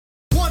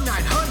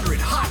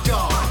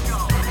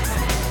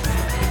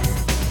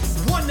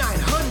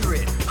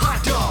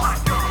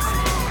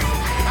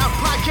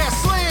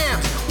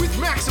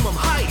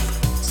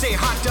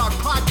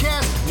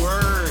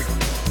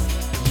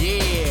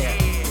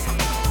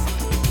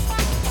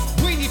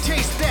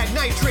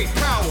nitrate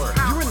power.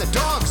 You're in the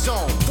dog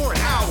zone for an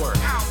hour.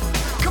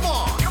 Come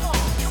on.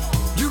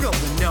 You know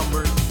the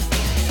number. 1-900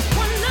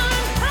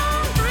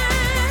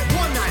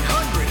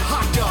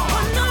 hot dog.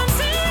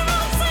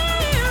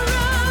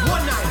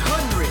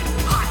 1-900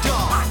 hot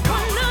dog.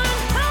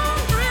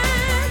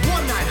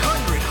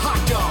 1-900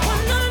 hot dog.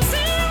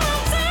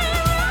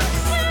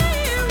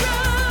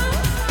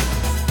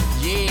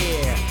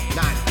 Yeah,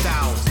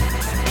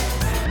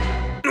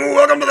 9,000.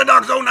 Welcome to the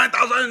Dogg Zone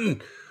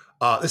 9000.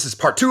 This is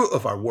part 2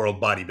 of our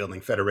World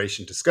Bodybuilding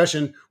Federation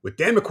discussion with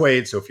Dan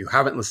McQuade. So if you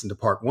haven't listened to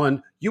part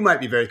 1, you might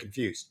be very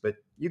confused, but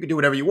you can do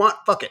whatever you want.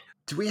 Fuck it.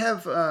 Do we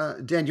have,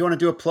 Dan, do you want to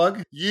do a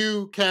plug?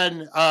 You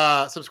can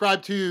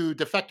subscribe to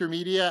Defector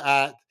Media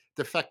at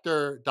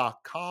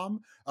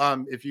defector.com.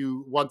 If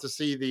you want to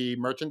see the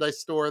merchandise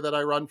store that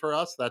I run for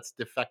us, that's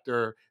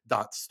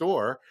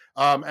defector.store.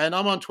 And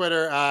I'm on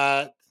Twitter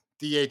at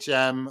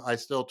DHM. I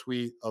still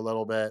tweet a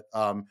little bit.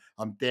 I'm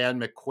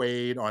Dan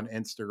McQuade on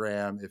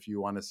Instagram if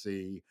you want to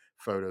see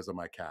photos of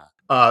my cat.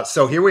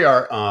 So here we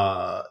are,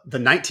 the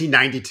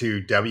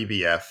 1992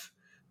 WBF.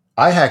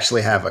 I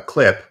actually have a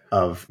clip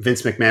of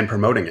Vince McMahon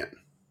promoting it.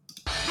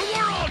 The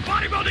World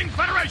Bodybuilding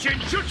Federation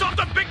shoots off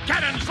the big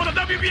cannons for the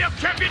WBF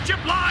Championship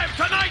live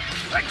tonight,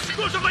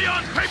 exclusively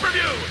on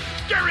pay-per-view.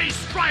 Gary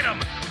Stridham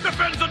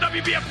defends the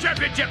WBF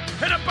Championship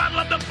in a battle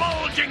of the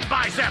bulging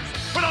biceps.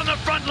 But on the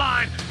front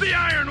line, the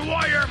Iron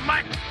Warrior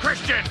Mike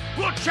Christian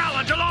will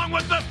challenge along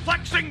with the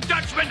flexing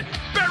Dutchman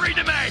Barry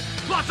DeMay,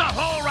 plus a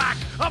whole rack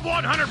of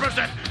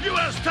 100%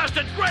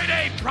 U.S.-tested grade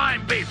A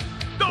prime beef.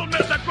 Don't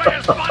miss the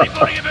greatest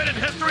bodybuilding event in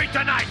history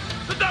tonight,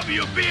 the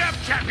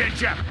WBF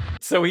Championship.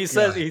 So he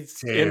says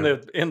in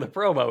the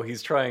promo,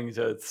 he's trying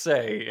to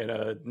say in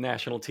a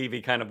national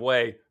TV kind of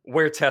way,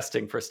 we're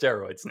testing for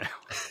steroids now.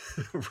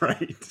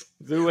 Right.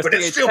 The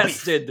USDA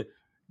tested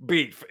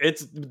beef.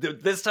 It's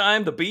this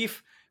time the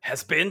beef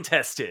has been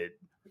tested.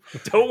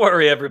 Don't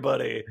worry,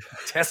 everybody.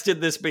 Tested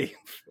this beef.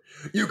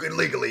 You can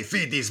legally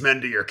feed these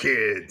men to your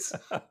kids.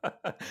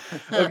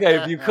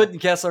 Okay, if you couldn't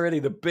guess already,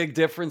 the big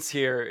difference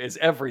here is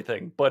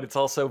everything. But it's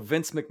also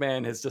Vince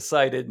McMahon has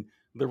decided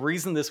the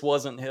reason this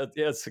wasn't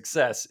a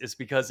success is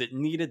because it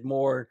needed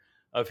more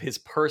of his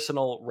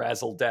personal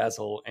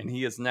razzle-dazzle. And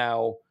he is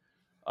now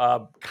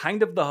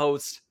kind of the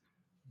host,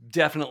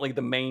 definitely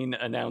the main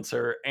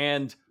announcer,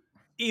 and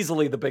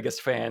easily the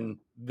biggest fan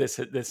this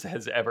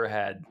has ever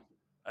had.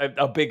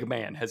 A big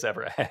man has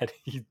ever had.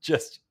 He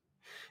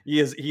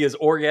is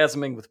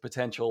orgasming with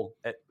potential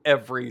at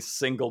every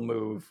single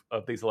move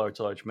of these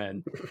large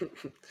men.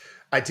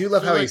 I do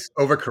love how he's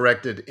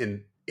overcorrected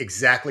in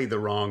exactly the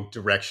wrong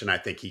direction. I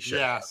think he should.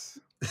 Yes.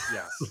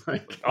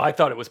 I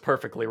thought it was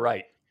perfectly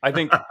right. I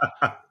think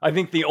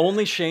the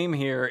only shame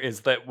here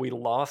is that we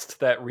lost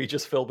that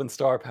Regis Philbin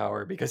star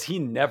power because he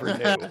never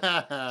knew.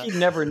 He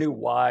never knew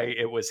why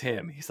it was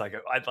him. He's like,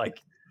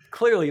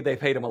 clearly they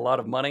paid him a lot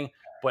of money,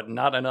 but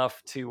not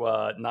enough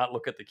to not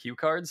look at the cue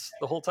cards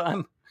the whole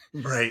time.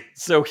 Right.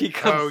 So he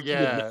comes. Oh,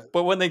 yeah.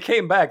 But when they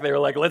came back, they were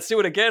like, let's do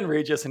it again,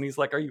 Regis. And he's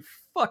like, are you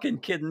fucking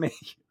kidding me?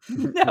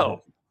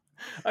 No,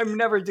 I'm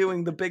never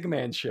doing the big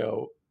man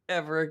show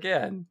ever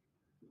again.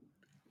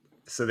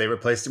 So they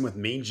replaced him with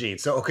Mean Gene.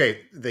 So,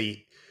 okay,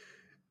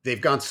 they've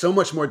gone so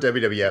much more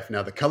WWF.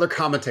 Now the color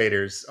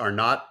commentators are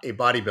not a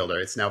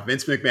bodybuilder. It's now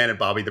Vince McMahon and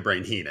Bobby the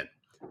Brain Heenan.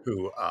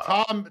 Who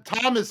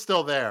Tom is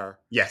still there.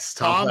 Yes,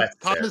 Tom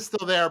is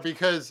still there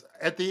because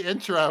at the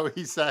intro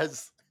he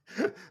says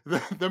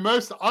the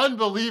most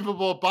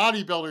unbelievable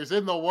bodybuilders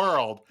in the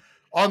world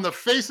on the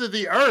face of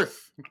the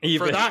earth,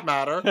 for that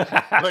matter.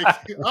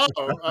 Like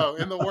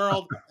in the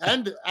world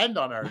and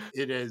on earth.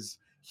 It is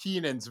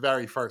Heenan's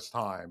very first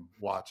time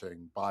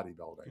watching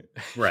bodybuilding.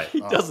 Right.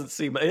 He doesn't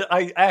seem.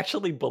 I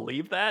actually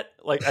believe that.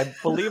 Like, I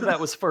believe that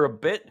was for a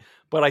bit,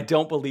 but I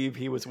don't believe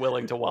he was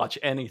willing to watch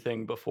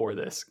anything before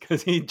this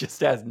because he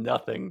just has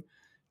nothing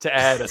to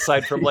add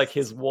aside from like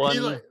his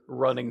one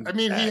running. I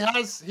mean,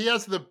 act. he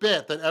has the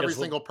bit that every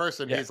single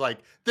person he's like,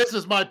 this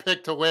is my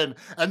pick to win,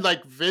 and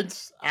like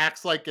Vince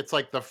acts like it's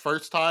like the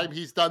first time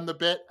he's done the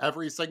bit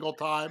every single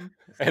time,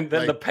 and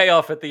then the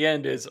payoff at the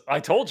end is, "I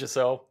told you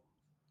so."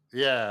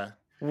 Yeah.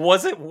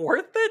 Was it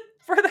worth it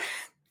for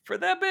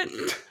that bit?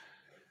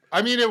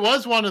 I mean, it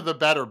was one of the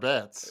better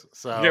bits.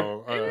 So it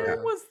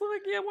was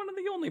like one of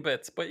the only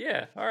bits. But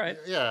yeah, all right.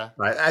 Yeah,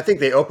 I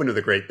think they opened with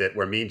a great bit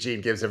where Mean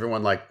Gene gives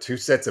everyone like 2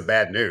 sets of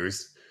bad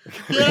news.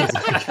 Yeah.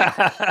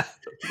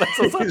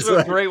 That's such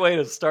a great way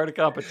to start a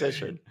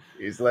competition.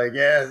 He's like,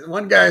 yeah,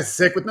 one guy's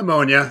sick with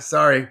pneumonia.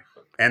 Sorry,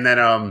 and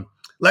then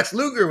Lex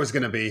Luger was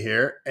going to be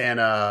here, and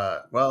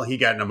he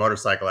got in a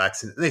motorcycle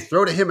accident. They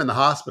throw to him in the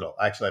hospital.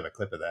 I actually have a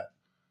clip of that.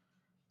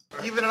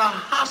 Even in a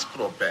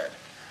hospital bed,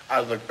 I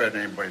look better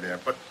than anybody there.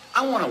 But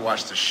I want to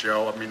watch the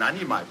show. I mean, I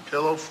need my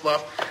pillow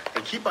fluff.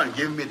 They keep on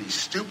giving me these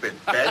stupid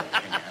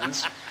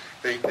bedpans.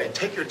 They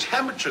take your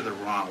temperature the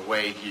wrong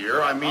way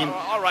here. I mean,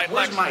 all right,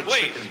 where's Lex, my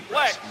please, chicken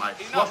breast, my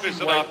enough fluffy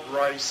is white enough.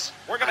 rice?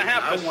 We're going to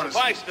have to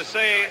suffice to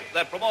say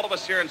that from all of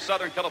us here in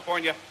Southern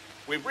California,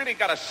 we've really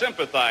got to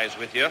sympathize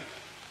with you.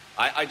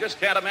 I just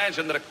can't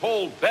imagine that a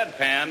cold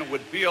bedpan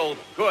would feel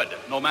good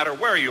no matter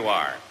where you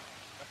are.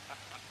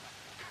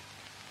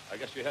 I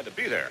guess you had to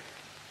be there.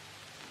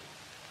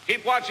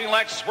 Keep watching,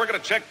 Lex. We're going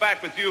to check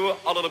back with you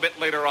a little bit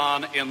later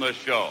on in the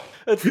show.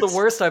 That's the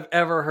worst I've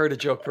ever heard a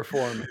joke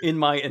perform in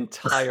my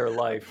entire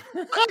life.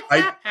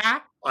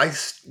 I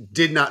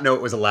did not know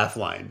it was a laugh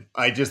line.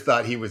 I just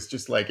thought he was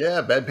just like,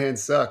 yeah, bedpans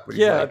suck. But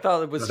Yeah, like, I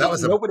thought it was, no, that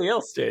was nobody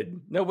else did.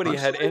 Nobody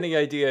had sorry. any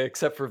idea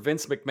except for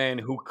Vince McMahon,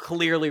 who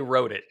clearly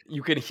wrote it.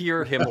 You could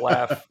hear him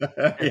laugh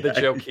at the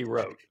joke he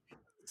wrote.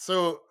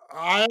 So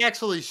I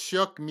actually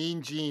shook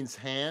Mean Gene's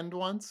hand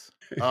once.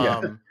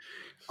 Yeah.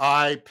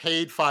 I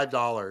paid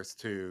 $5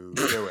 to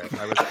do it.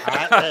 I was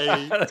at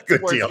a That's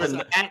good worse deal.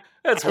 than-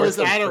 I was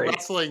at a free.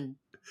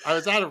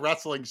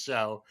 wrestling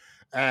show,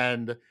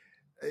 and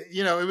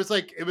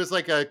it was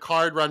like a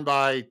card run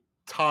by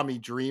Tommy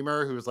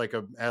Dreamer, who was like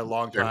a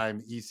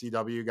longtime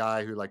ECW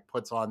guy who like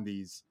puts on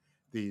these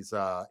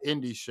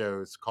indie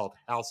shows called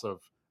House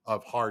of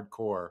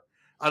Hardcore.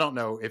 I don't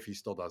know if he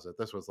still does it.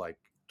 This was like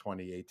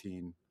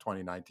 2018,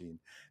 2019.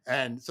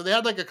 And so they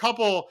had like a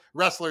couple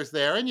wrestlers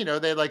there, and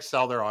they like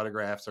sell their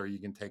autographs, or you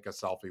can take a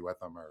selfie with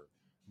them or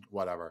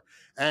whatever.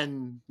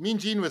 And Mean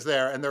Gene was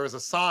there, and there was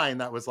a sign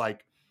that was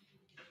like,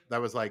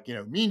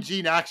 Mean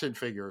Gene action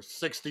figure,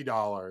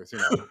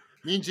 $60,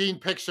 Mean Gene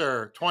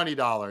picture,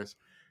 $20,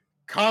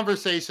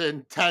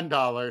 conversation,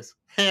 $10,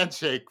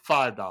 handshake,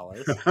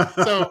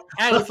 $5. So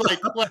I was like,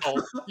 well,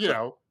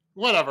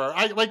 whatever.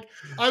 I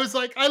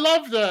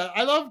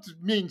loved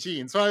Mean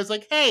Gene. So I was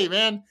like, hey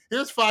man,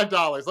 here's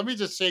 $5. Let me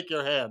just shake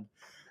your hand.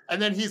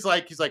 And then he's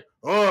like,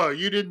 oh,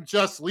 you didn't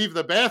just leave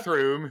the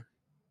bathroom,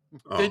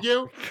 did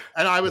you?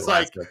 And I was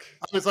like,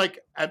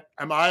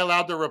 am I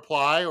allowed to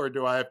reply, or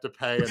do I have to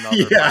pay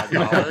another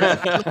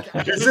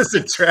 $5? Is this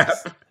a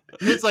trap?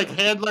 It's like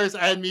handlers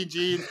and Mean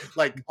Gene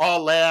like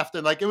all laughed,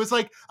 and like it was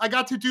like I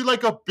got to do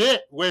like a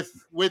bit with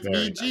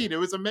Mean Gene. It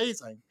was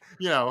amazing,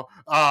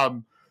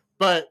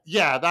 But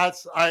yeah,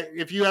 I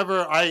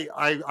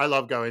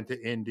love going to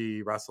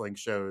indie wrestling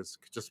shows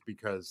just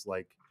because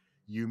like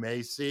you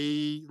may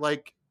see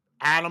like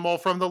Animal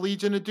from the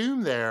Legion of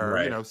Doom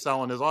there,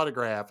 selling his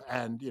autograph,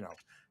 and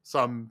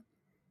some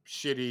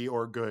shitty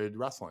or good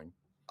wrestling.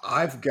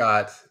 I've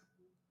got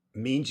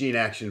Mean Gene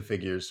action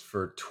figures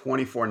for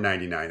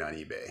 $24.99 on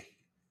eBay.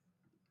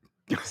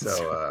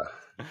 So,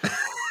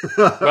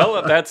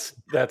 well, that's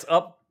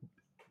up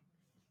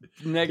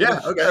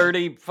negative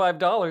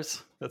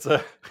 $35. That's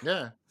a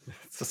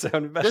It's a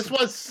sound investment. This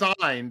was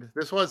signed.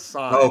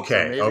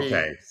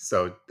 Okay.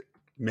 So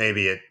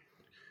maybe it.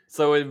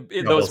 So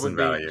those would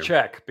be value.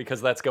 check,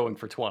 because that's going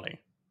for 20.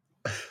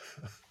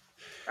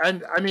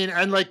 And I mean,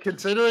 and like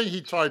considering he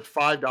charged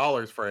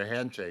 $5 for a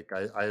handshake,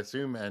 I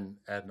assume an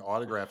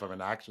autograph of an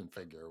action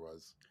figure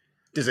was.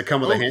 Does it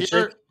come with a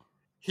handshake?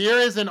 Here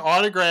is an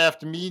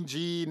autographed Mean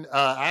Gene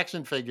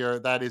action figure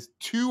that is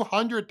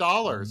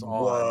 $200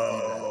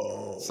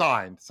 on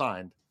eBay.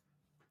 Signed.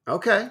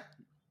 Okay.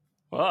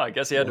 Well, I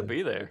guess he had to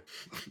be there.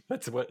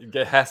 That's what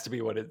it has to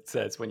be what it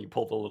says when you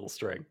pull the little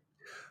string.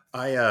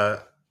 I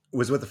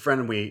was with a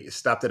friend and we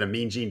stopped at a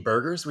Mean Gene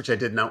Burgers, which I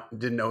didn't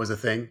know was a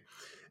thing,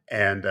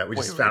 and we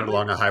just found it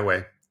along a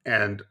highway.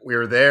 And we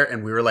were there,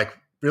 and we were like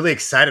really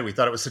excited. We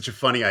thought it was such a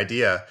funny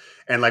idea,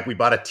 and like we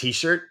bought a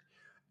T-shirt,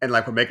 and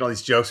like we're making all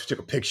these jokes. We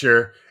took a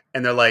picture,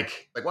 and they're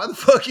like, why the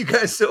fuck are you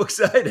guys so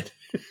excited?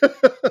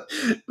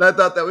 And I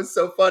thought that was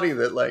so funny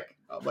that like.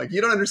 I'm like,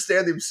 you don't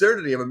understand the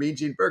absurdity of a Mean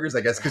Gene Burgers,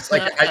 I guess, because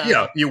like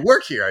you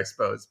work here, I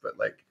suppose, but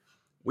like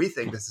we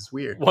think this is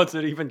weird. Was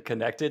it even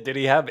connected? Did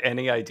he have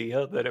any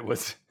idea that it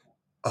was?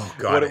 Oh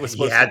God, what it was he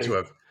supposed had to to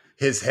have.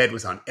 His head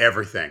was on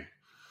everything.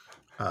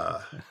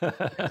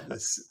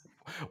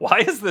 Why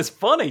is this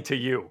funny to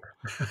you?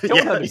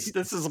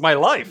 This is my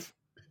life.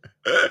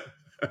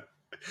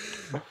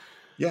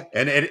 Yeah,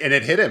 and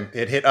it hit him.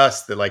 It hit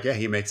us that like, yeah,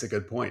 he makes a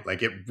good point.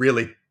 Like it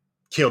really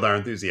killed our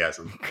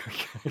enthusiasm.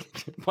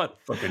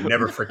 Fucking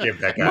never forgive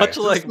that guy. Much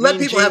like let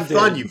Mean people Gene have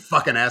fun, did. you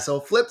fucking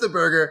asshole. Flip the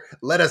burger.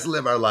 Let us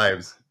live our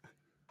lives.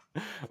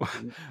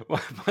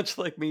 Much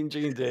like Mean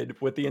Gene did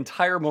with the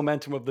entire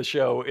momentum of the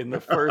show in the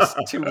first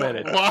 2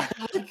 minutes.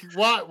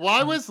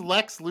 Why was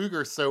Lex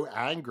Luger so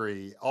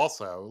angry?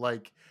 Also,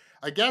 like,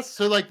 I guess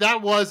so. Like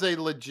that was a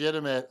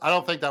legitimate. I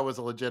don't think that was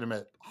a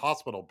legitimate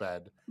hospital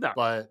bed.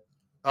 No.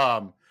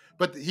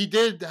 But he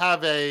did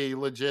have a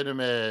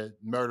legitimate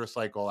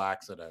motorcycle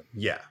accident.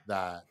 Yeah.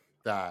 That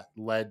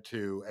led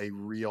to a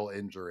real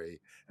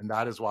injury, and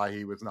that is why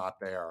he was not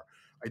there.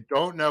 I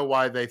don't know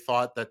why they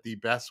thought that the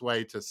best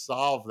way to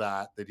solve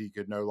that he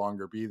could no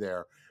longer be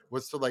there,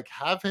 was to like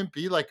have him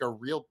be like a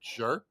real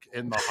jerk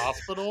in the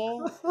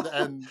hospital.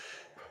 And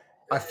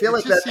I feel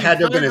like that had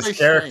to have been his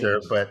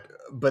character,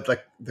 but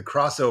like the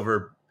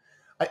crossover,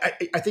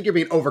 I think you're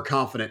being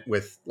overconfident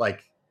with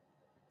like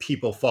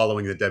people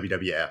following the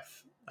WWF.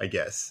 I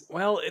guess.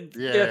 Well,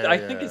 I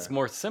think it's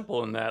more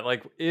simple than that.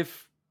 Like,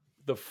 if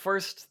the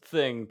first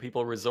thing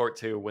people resort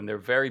to when they're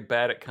very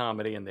bad at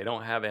comedy and they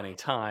don't have any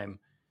time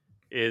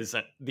is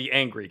the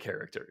angry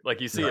character. Like,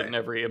 you see it in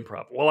every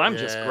improv. Well, I'm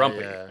just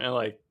grumpy. And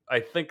like, I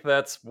think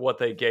that's what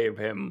they gave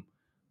him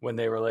when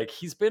they were like,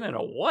 he's been in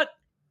a what?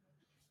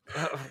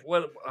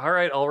 What? All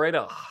right, I'll write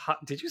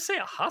did you say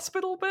a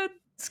hospital bed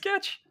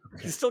sketch?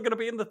 Okay. He's still going to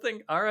be in the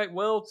thing. All right,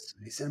 well.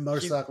 He's in a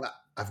motorcycle.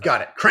 I've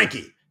got it.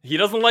 Cranky. He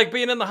doesn't like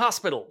being in the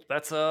hospital.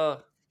 That's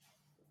a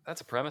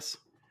premise.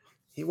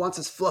 He wants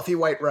his fluffy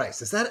white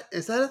rice. Is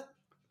that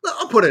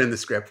I'll put it in the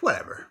script.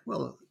 Whatever.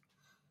 Well,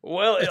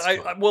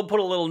 I will put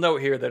a little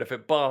note here that if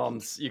it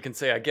bombs, you can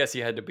say, I guess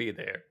you had to be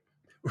there.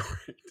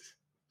 Right.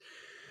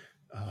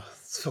 Oh,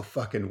 so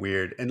fucking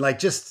weird. And like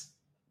just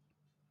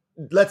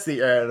lets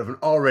the air out of an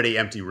already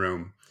empty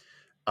room.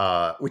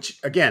 Which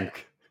again,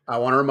 I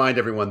want to remind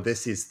everyone,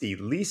 this is the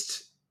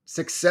least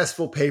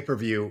successful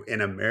pay-per-view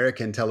in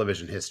American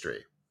television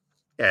history.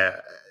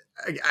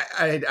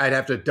 I'd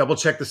have to double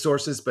check the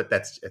sources, but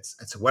that's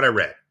what I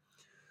read.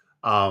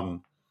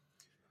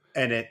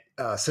 And it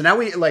so now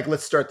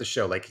let's start the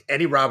show. Like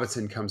Eddie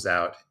Robinson comes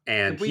out,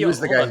 and he was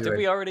the guy. Did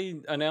we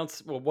already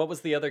announce? Well, what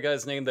was the other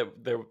guy's name?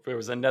 That there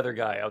was another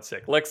guy out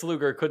sick. Lex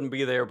Luger couldn't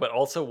be there, but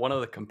also one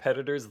of the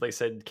competitors they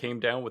said came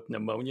down with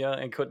pneumonia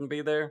and couldn't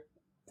be there.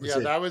 Yeah,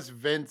 that was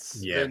Vince.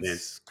 Yeah,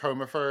 Vince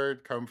Comeford.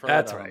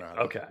 That's right.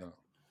 Okay.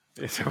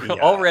 So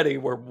already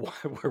we're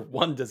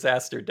one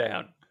disaster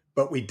down.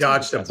 But we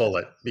dodged a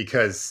bullet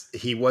because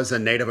he was a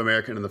Native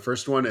American in the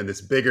first one, and this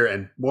bigger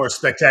and more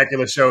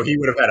spectacular show, he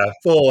would have had a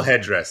full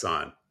headdress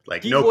on,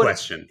 no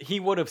question.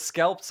 He would have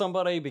scalped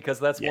somebody because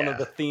that's one of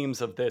the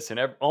themes of this, and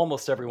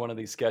almost every one of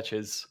these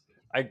sketches.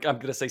 I'm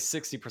going to say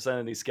 60%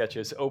 of these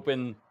sketches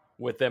open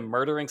with them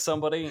murdering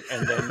somebody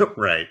and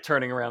then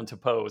turning around to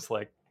pose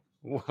like,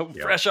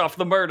 fresh off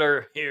the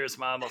murder, here's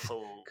my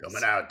muscle.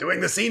 Coming out,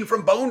 doing the scene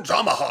from Bone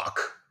Tomahawk.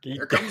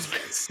 Here comes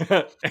Vince.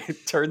 He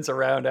turns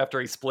around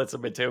after he splits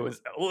him in two. And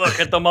look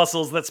at the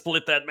muscles that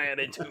split that man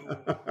in two.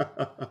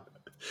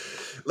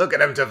 Look at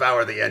him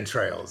devour the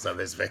entrails of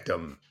his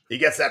victim. He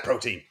gets that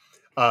protein.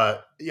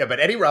 But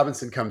Eddie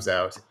Robinson comes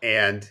out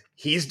and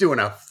he's doing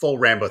a full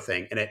Rambo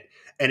thing, and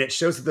it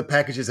shows that the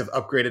packages have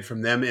upgraded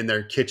from them in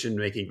their kitchen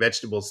making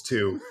vegetables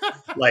to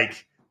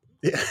like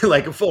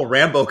a full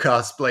Rambo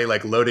cosplay,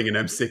 like loading an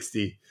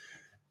M60,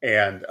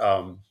 and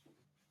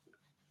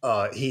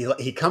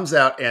he comes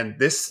out, and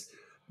this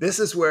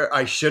is where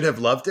I should have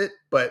loved it,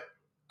 but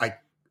I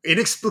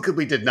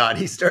inexplicably did not.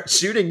 He starts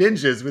shooting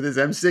ninjas with his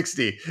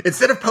M60.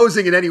 Instead of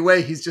posing in any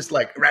way, he's just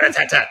like,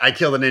 rat-a-tat-tat, I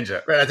killed a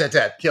ninja.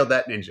 Rat-a-tat-tat, killed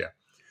that ninja.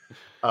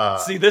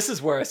 See, this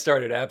is where I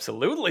started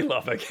absolutely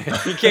loving it.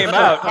 He came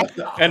out,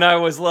 and I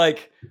was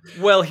like,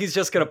 well, he's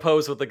just going to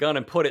pose with the gun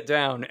and put it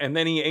down. And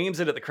then he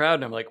aims it at the crowd,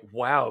 and I'm like,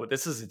 wow,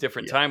 this is a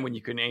different time when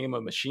you can aim a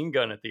machine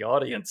gun at the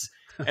audience.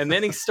 And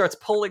then he starts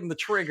pulling the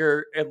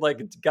trigger, and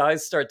like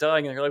guys start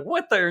dying, and you're like,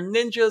 what? They're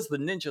ninjas? The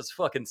ninjas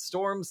fucking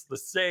storms the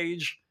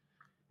stage.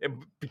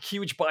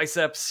 Huge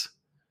biceps,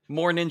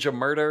 more ninja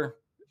murder,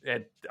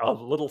 and a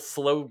little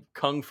slow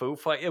kung fu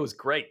fight. It was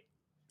great.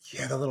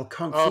 Yeah, the little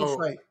kung fu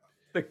fight.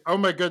 Oh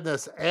my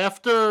goodness.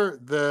 After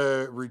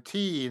the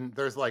routine,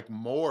 there's like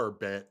more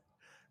bit,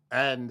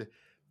 and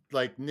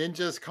like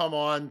ninjas come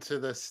on to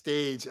the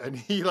stage, and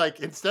he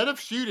like, instead of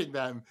shooting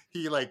them,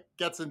 he like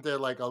gets into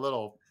like a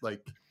little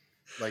like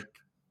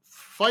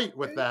fight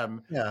with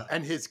them. Yeah.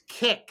 And his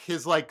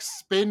like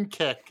spin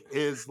kick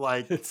is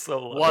like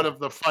so one of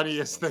the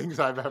funniest things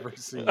I've ever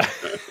seen.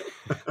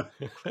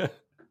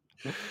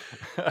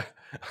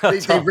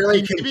 They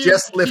really can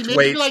just lift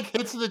weights. He like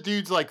hits the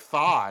dude's like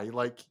thigh.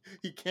 Like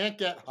he can't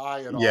get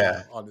high at all.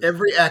 Yeah.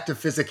 Every act of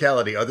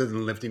physicality other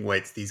than lifting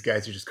weights, these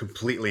guys are just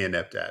completely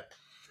inept at.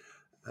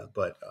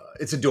 But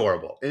it's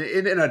adorable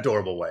in an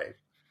adorable way.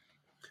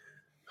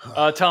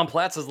 Tom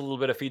Platz has a little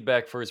bit of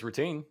feedback for his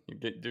routine.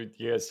 Do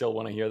you guys still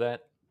want to hear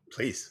that?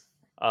 Please.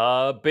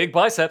 Big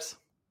biceps.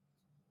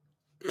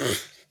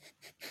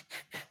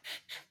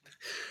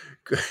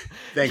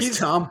 Thanks,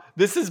 Tom.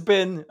 This has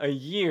been a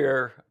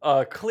year.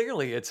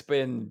 Clearly, it's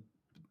been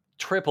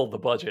triple the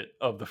budget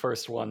of the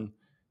first one.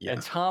 Yeah.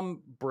 And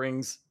Tom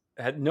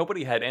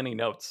nobody had any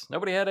notes.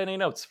 Nobody had any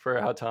notes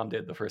for how Tom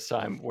did the first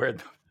time, where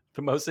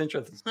the most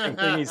interesting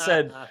thing he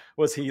said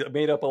was he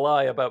made up a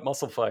lie about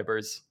muscle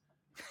fibers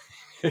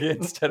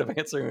instead of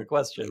answering a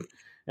question.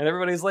 And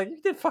everybody's like,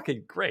 you did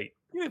fucking great.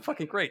 You did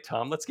fucking great,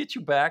 Tom. Let's get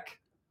you back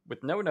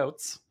with no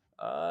notes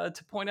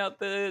to point out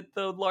the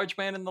large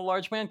man in the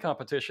large man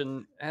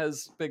competition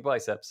has big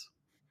biceps.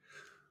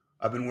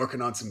 I've been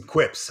working on some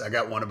quips. I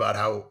got one about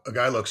how a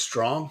guy looks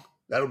strong.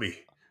 That'll be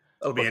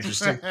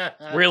interesting.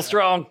 Real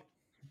strong.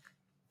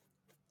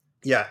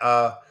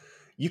 Yeah.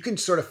 You can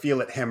sort of feel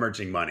it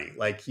hemorrhaging money.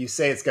 Like you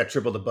say, it's got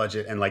triple the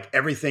budget, and like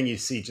everything you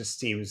see just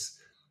seems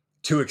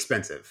too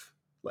expensive.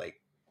 Like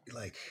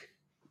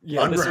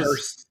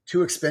unrehearsed,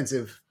 too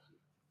expensive.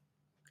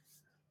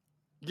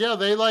 Yeah,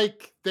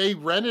 they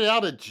rented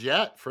out a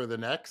jet for the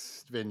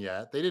next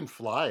vignette. They didn't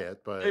fly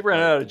it, but they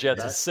rented out a jet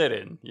to sit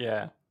in.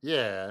 Yeah.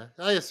 Yeah.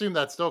 I assume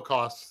that still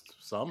costs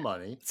some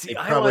money. See, He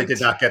I probably liked-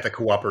 did not get the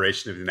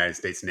cooperation of the United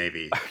States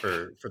Navy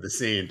for the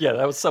scene. Yeah,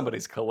 that was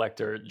somebody's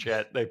collector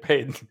jet. They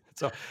paid.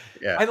 So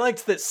Yeah. I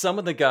liked that some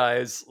of the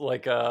guys,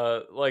 like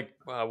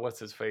what's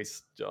his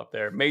face up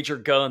there, Major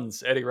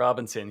Guns, Eddie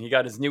Robinson. He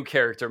got his new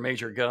character,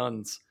 Major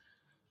Guns.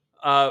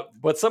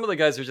 But some of the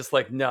guys are just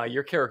like, nah,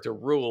 your character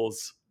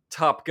rules.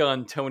 Top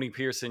Gun, Tony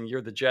Pearson,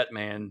 you're the jet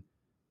man.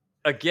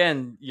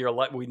 Again,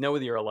 we know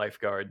that you're a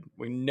lifeguard.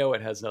 We know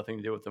it has nothing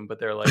to do with them, but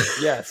they're like,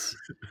 yes,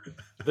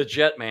 the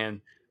jet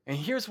man. And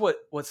here's what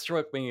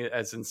struck me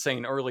as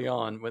insane early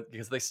on,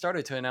 because they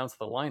started to announce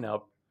the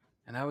lineup,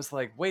 and I was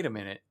like, wait a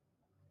minute,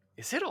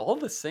 is it all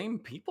the same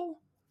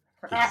people?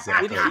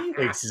 Exactly the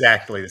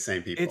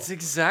same people. It's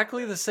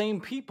exactly the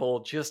same people,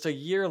 just a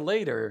year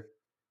later.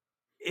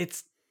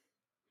 It's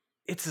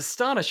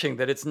astonishing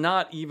that it's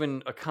not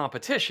even a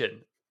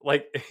competition.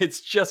 Like,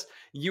 it's just,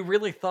 you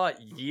really thought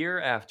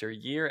year after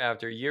year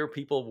after year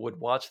people would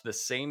watch the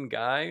same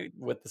guy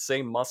with the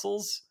same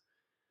muscles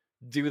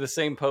do the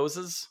same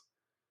poses?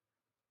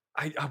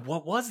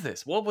 What was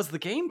this? What was the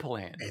game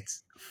plan?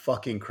 It's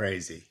fucking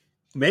crazy.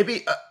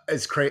 Maybe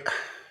it's crazy.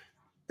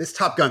 This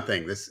Top Gun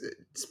thing.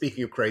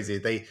 Speaking of crazy,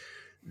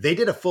 they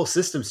did a full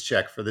systems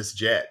check for this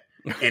jet,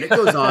 and it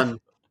goes on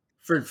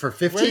for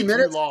 15 Way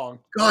minutes. too long.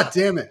 God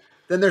damn it!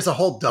 Then there's a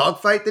whole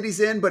dogfight that he's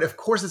in, but of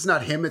course it's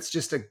not him. It's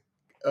just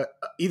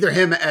either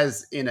him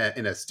as in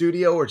a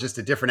studio or just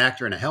a different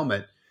actor in a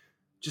helmet,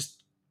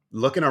 just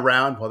looking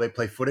around while they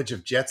play footage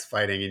of jets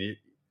fighting. And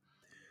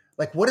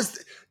like,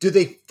 do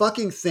they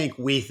fucking think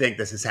we think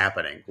this is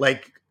happening?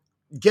 Like,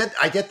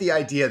 I get the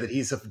idea that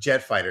he's a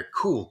jet fighter.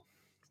 Cool.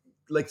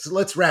 Like, so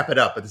let's wrap it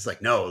up. But it's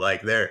like, no,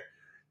 like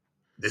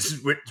this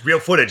is real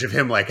footage of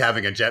him like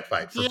having a jet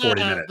fight for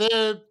 40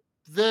 minutes.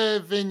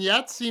 The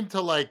vignettes seem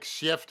to like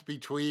shift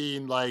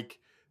between like,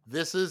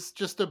 this is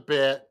just a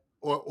bit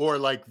or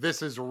like,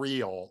 this is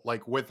real,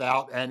 like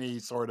without any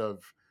sort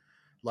of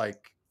like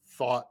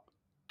thought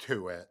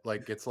to it.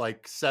 Like, it's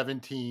like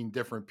 17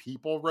 different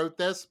people wrote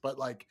this, but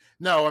like,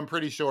 no, I'm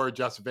pretty sure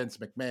just Vince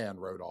McMahon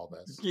wrote all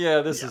this.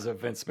 Yeah, this is a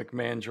Vince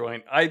McMahon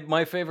joint.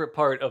 My favorite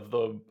part of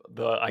the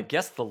I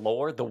guess the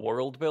lore, the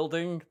world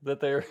building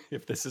that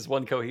if this is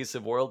one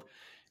cohesive world,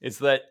 is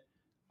that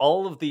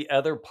all of the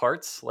other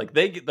parts, like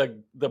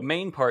the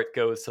main part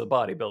goes to the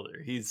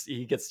bodybuilder.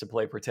 He gets to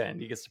play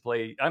pretend. He gets to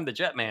play, I'm the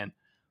jet man.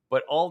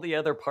 But all the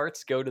other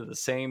parts go to the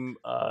same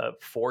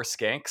 4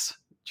 skanks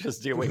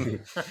just doing.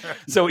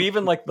 So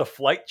even like the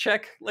flight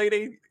check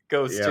lady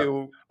goes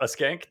to a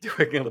skank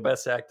doing the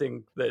best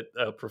acting that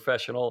a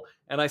professional,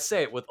 and I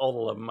say it with all the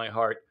love in my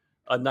heart,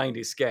 a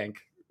 90s skank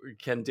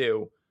can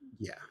do.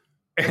 Yeah.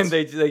 And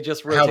they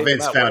just rotate how Vince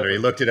them out, found whatever. her. He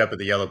looked it up at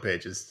the yellow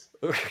pages.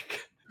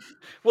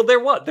 Well,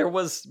 there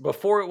was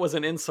before it was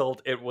an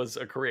insult, it was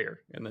a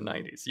career in the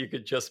 90s. You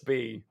could just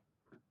be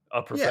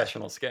a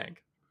professional skank.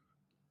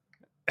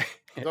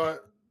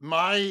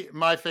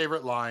 My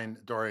favorite line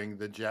during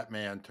the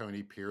Jetman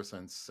Tony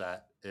Pearson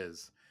set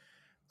is,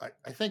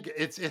 I think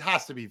it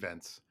has to be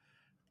Vince.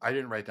 I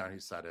didn't write down who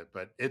said it,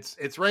 but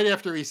it's right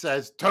after he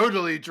says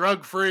totally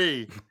drug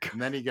free, and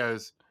then he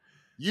goes,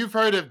 "You've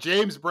heard of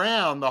James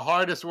Brown, the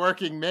hardest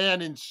working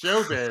man in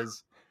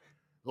showbiz.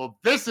 Well,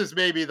 this is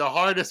maybe the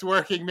hardest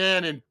working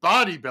man in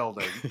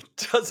bodybuilding."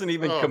 Doesn't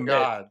even commit.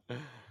 God.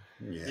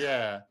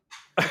 Yeah.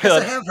 I guess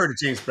I have heard of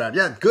James Brown.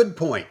 Yeah, good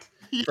point.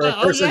 For a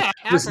person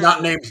who's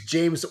not named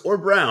James or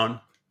Brown.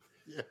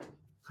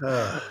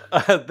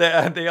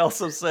 They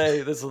also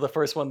say, this is the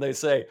first one they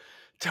say,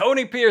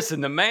 Tony Pearson,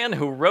 the man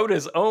who wrote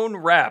his own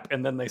rap.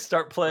 And then they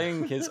start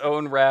playing his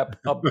own rap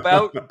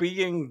about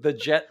being the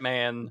jet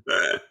man.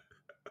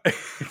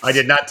 I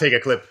did not take a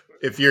clip.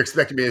 If you're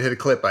expecting me to hit a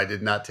clip, I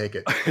did not take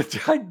it.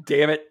 God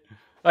damn it.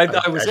 I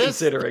was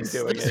considering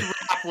doing this it.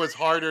 Rap was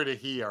harder to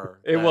hear.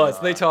 It was.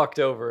 They talked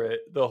over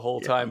it the whole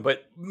time.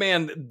 But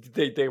man,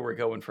 they were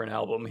going for an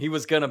album. He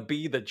was going to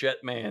be the jet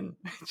man.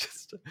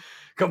 Just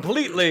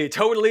completely,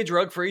 totally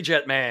drug-free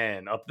jet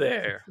man up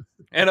there.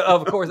 And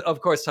of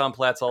course, Tom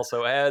Platz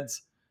also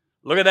adds,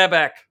 look at that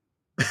back.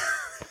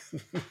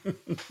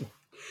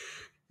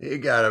 You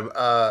got him.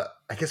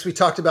 I guess we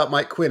talked about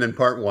Mike Quinn in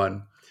part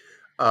 1.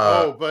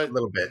 But a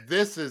little bit.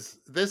 This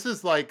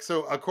is like,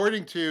 so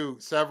according to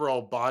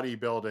several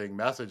bodybuilding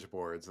message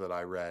boards that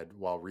I read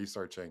while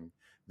researching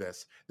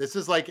this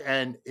is like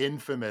an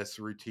infamous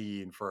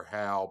routine for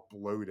how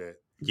bloated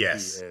he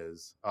is.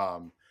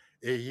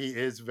 He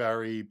is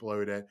very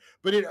bloated,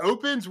 but it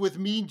opens with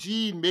Mean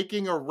Gene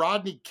making a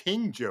Rodney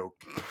King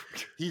joke.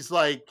 He's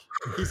like,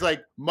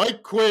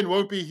 Mike Quinn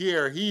won't be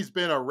here. He's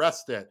been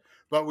arrested.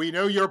 But we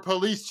know your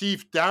police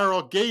chief,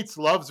 Daryl Gates,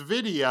 loves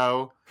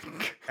video.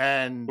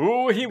 And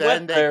he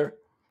went there.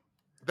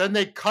 Then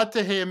they cut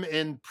to him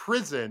in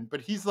prison,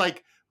 but he's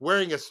like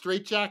wearing a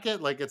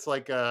straitjacket, like it's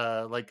like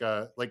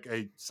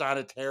a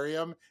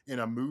sanitarium in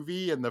a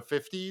movie in the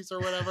 50s or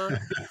whatever.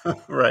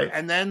 Right.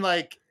 And then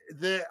I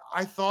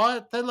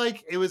thought that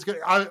like it was good.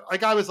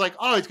 I was like,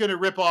 oh, he's gonna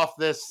rip off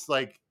this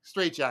like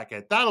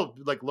straitjacket. That'll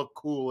like look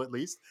cool at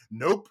least.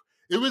 Nope.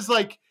 It was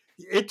like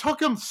it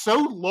took him so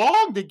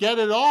long to get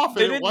it off,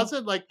 and it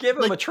wasn't like give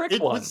him a trick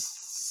it one. was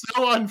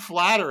so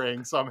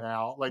unflattering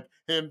somehow, like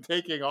him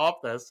taking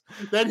off this.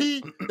 Then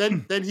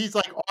he's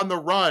like on the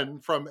run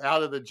from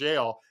out of the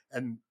jail,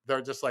 and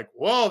they're just like,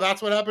 "Whoa,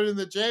 that's what happened in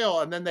the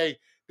jail." And then they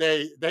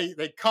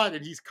cut,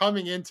 and he's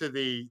coming into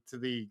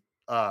the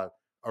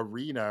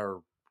arena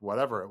or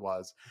whatever it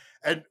was,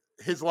 and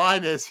his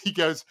line is, he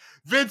goes,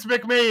 "Vince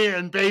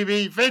McMahon,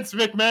 baby, Vince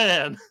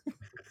McMahon."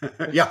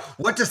 Yeah,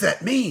 what does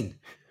that mean?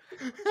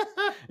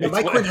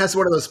 Mike Quinn has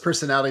one of those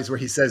personalities where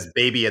he says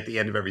 "baby" at the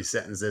end of every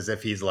sentence, as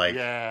if he's like,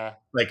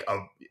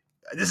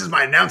 this is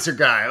my announcer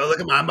guy. Oh, look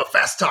at me, I'm a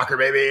fast talker,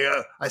 baby.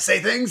 I say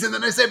things and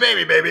then I say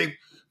 "baby, baby."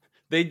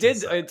 They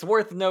did. It's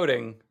worth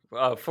noting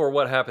for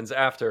what happens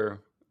after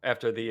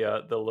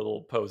the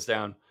little pose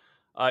down.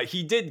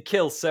 He did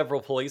kill several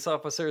police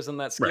officers in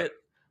that skit.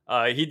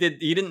 Right. He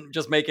didn't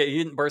just make it. He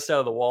didn't burst out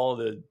of the wall of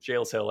the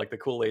jail cell like the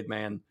Kool-Aid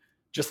Man.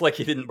 Just like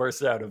he didn't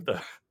burst out of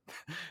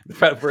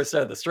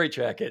the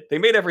straitjacket. They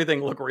made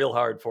everything look real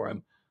hard for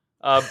him.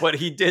 But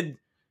he did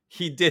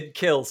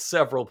kill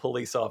several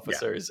police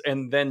officers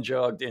and then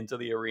jogged into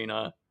the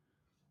arena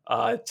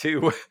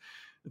to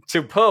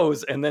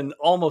pose. And then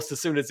almost as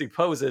soon as he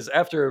poses,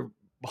 after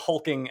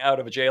hulking out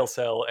of a jail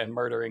cell and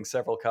murdering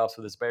several cops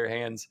with his bare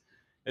hands,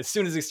 as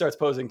soon as he starts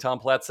posing, Tom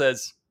Platt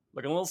says,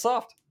 "Looking a little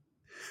soft."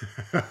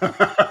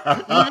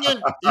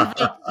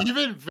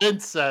 even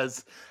Vince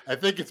says, "I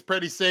think it's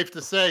pretty safe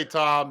to say,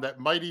 Tom, that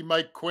Mighty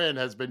Mike Quinn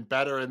has been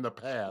better in the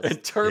past." In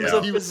terms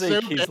of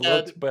physique, he's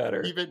looked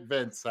better. Even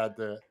Vince had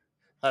to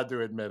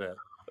admit it.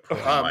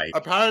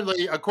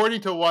 Apparently, according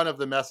to one of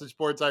the message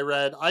boards I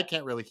read, I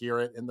can't really hear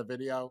it in the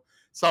video.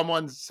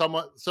 Someone, so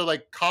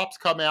like cops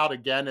come out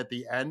again at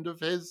the end of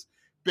his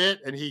bit,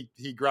 and he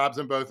grabs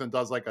them both and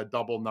does like a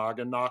double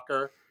noggin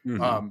knocker.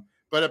 Mm-hmm.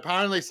 But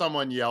apparently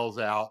someone yells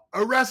out,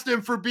 "Arrest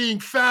him for being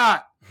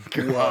fat."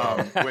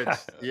 Which,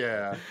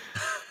 yeah.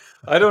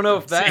 I don't know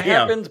if that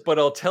happened, but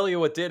I'll tell you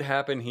what did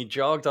happen. He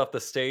jogged off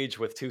the stage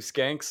with two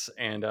skanks,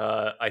 and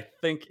I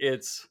think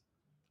it's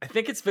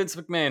Vince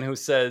McMahon who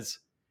says,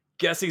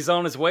 "Guess he's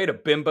on his way to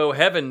bimbo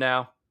heaven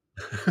now."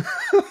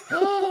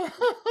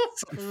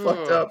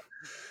 Fucked up.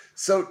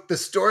 So the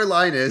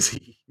storyline is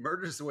he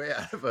murders his way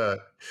out of a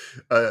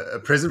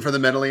prison for the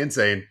mentally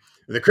insane,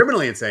 the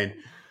criminally insane,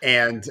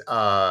 and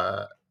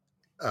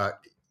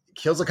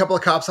kills a couple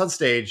of cops on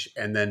stage,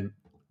 and then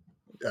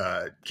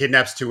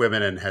kidnaps two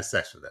women and has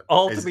sex with them.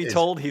 All to be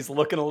told, he's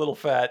looking a little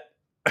fat.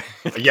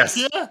 Yes.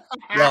 Yeah.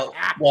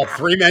 Well,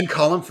 three men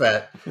call him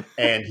fat,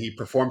 and he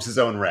performs his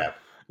own rap,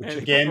 which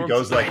again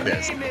goes like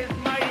this. My name is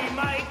Mighty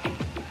Mike.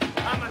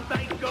 I'm a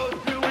psycho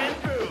through and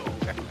through.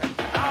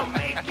 I'll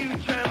make you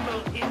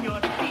tremble in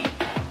your seat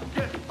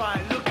just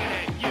by looking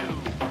at you.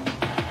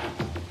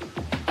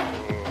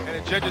 And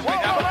the judges may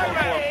have a vote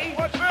for him.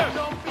 What's this?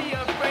 Don't be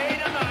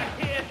afraid. I'm not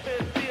here to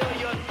steal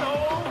your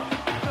soul.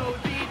 So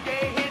DJ,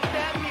 hit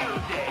that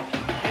music.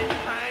 It's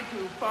time to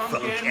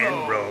funk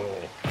and roll.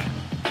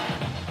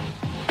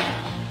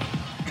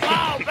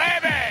 Oh,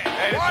 baby!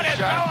 Hey, what is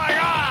going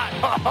on?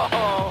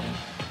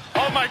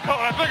 Oh, my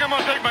God. I think I'm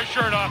going to take my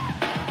shirt off.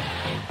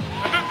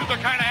 And this is the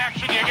kind of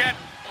action you get.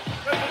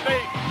 This is the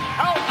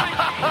healthy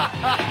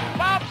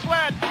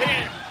bobsled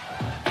team.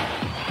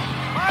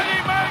 Mighty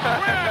Mike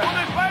Quinn with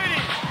his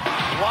ladies.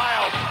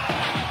 Wild.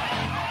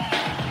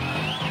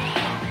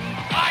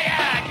 Oh,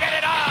 yeah. Get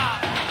it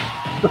on.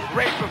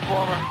 Great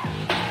performer.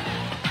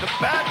 The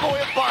bad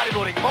boy of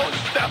bodybuilding, most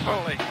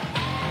definitely.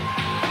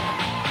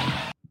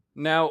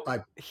 Now,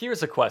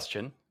 here's a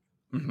question.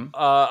 Mm-hmm.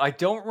 I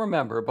don't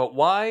remember, but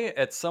why,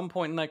 at some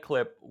point in that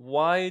clip,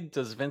 why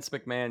does Vince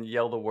McMahon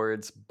yell the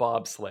words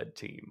bobsled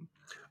team?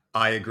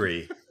 I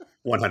agree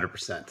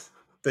 100%.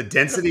 The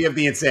density of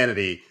the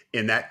insanity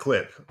in that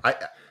clip. I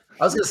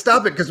was going to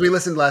stop it because we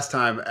listened last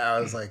time. I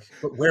was like,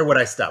 but where would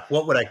I stop?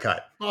 What would I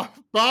cut?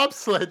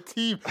 Bobsled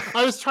team.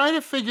 I was trying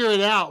to figure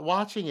it out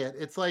watching it.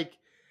 It's like,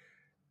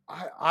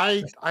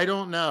 I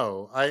don't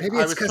know. I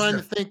was trying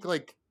to think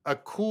like a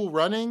Cool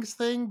Runnings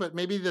thing, but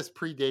maybe this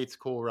predates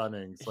Cool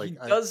Runnings. Like,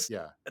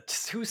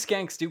 two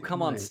skanks do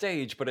come on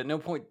stage, but at no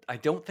point, I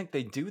don't think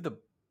they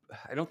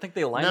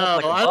line no, up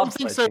like a I don't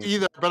think so team.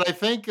 either, but I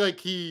think like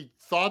he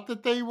thought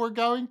that they were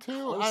going to.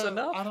 Close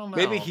enough. I don't know.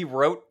 Maybe he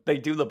wrote they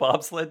do the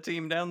bobsled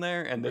team down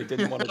there and they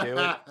didn't want to do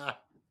it.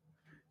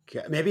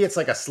 Maybe it's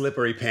like a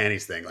slippery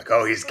panties thing. Like,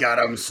 oh, he's got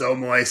them so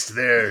moist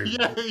there.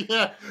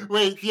 Yeah.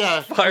 Wait,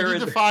 yeah. You need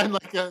to find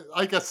like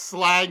a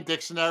slang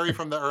dictionary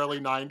from the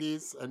early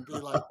 90s and be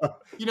like,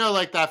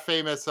 like that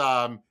famous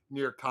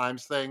New York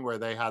Times thing where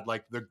they had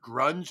like the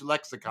grunge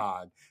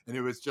lexicon, and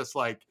it was just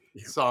like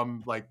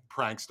some like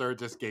prankster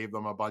just gave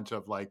them a bunch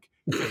of like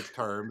fake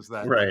terms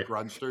that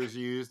grungsters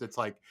used. It's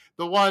like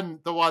the one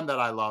that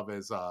I love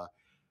is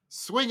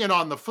swinging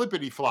on the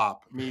flippity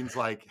flop means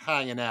like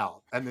hanging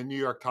out, and the New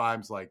York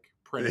Times like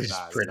printed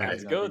that.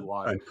 It's good,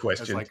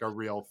 unquestioned. It's like a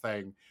real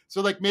thing.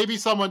 So like maybe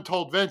someone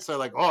told Vince, they're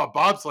like, "Oh, a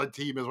bobsled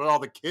team is what all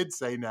the kids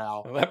say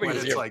now." Well, that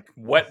means it's like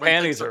wet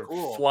panties are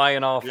cool.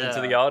 Flying off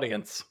into the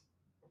audience.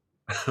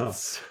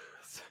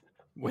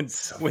 when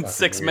So when fucking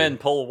 6 weird. men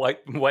pull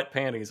wet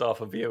panties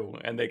off of you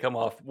and they come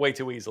off way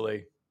too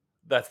easily,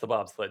 that's the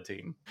bobsled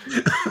team.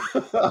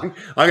 I'm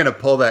gonna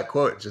pull that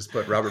quote. Just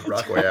put Robert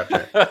Brockway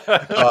after it.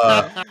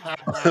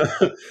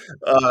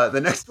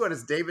 The next one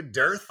is David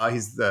Dirth.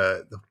 He's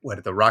the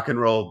rock and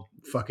roll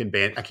fucking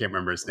band. I can't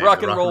remember his name.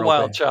 Rock The and roll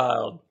wild band.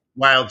 child.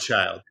 Wild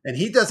Child, and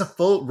he does a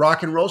full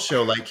rock and roll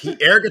show. Like he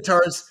air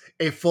guitars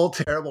a full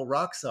terrible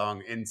rock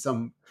song in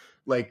some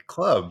like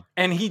club.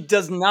 And he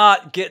does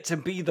not get to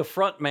be the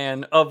front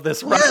man of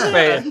this rock Yeah.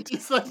 band.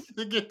 He's like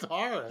the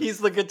guitarist. He's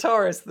the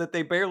guitarist that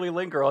they barely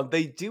linger on.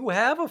 They do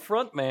have a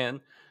front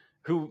man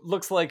who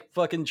looks like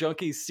fucking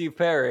junkie Steve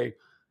Perry,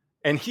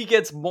 and he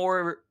gets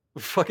more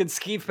fucking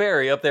Steve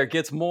Perry up there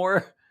gets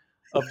more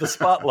of the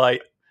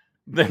spotlight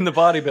than the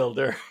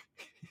bodybuilder.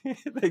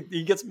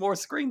 He gets more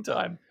screen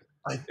time.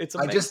 It's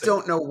I just amazing.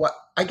 don't know what.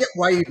 I get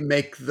why you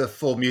make the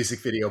full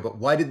music video, but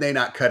why did they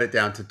not cut it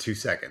down to 2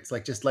 seconds?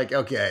 Like, just like,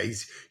 okay,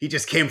 he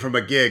just came from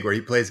a gig where he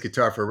plays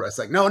guitar for. It's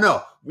like, no,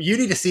 you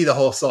need to see the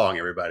whole song,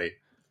 everybody.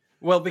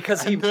 Well,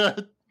 because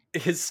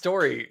his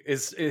story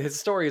is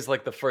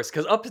like the first,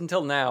 because up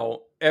until now,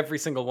 every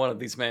single one of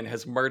these men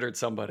has murdered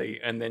somebody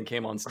and then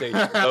came on stage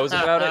and knows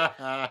about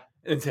it.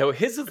 And so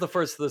his is the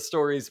first of the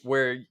stories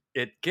where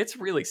it gets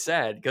really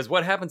sad, because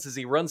what happens is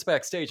he runs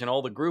backstage and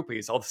all the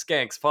groupies, all the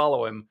skanks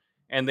follow him,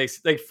 and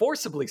they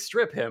forcibly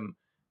strip him.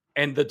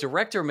 And the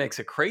director makes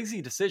a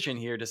crazy decision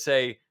here to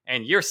say,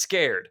 and you're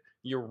scared.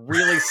 You're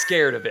really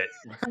scared of it.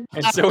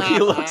 And so he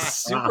looks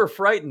super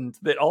frightened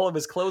that all of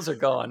his clothes are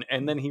gone.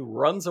 And then he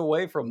runs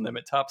away from them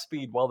at top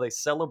speed while they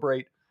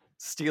celebrate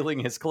stealing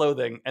his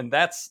clothing. And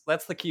that's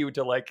the cue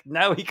to, like,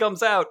 now he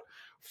comes out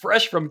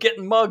fresh from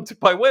getting mugged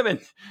by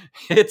women.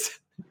 It's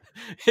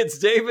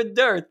David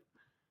Dirth.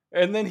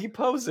 And then he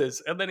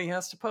poses, and then he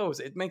has to pose.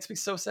 It makes me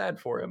so sad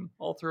for him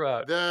all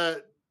throughout.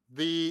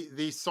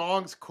 The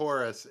song's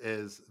chorus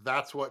is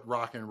that's what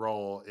rock and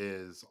roll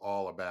is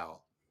all about,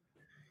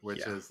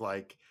 which is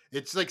like,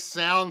 it's like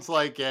sounds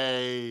like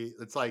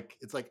it's like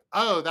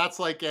oh, that's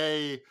like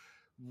a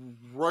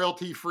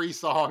royalty free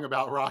song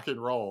about rock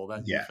and roll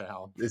that you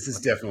found. This is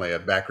definitely a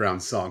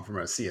background song from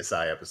a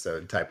CSI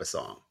episode type of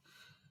song.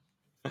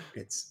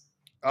 It's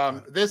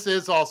this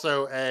is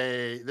also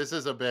a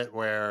bit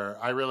where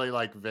I really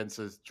like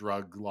Vince's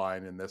drug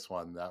line in this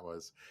one. That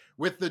was,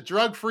 with the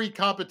drug-free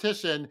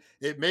competition,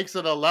 it makes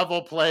it a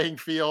level playing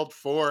field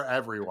for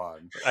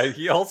everyone.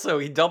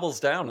 He doubles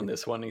down in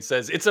this one. He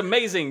says, it's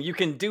amazing you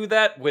can do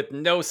that with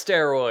no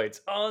steroids.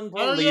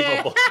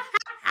 Unbelievable.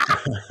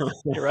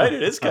 You're right,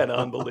 it is kind of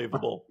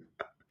unbelievable.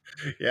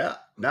 Yeah,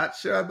 not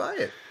sure I buy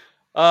it.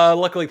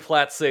 Luckily,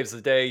 Platt saves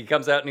the day. He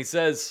comes out and he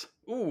says,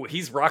 ooh,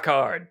 he's rock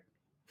hard.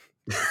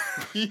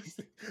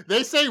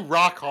 They say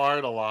rock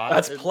hard a lot.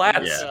 That's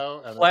Platt's.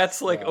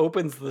 Platt's like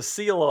opens the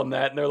seal on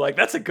that, and they're like,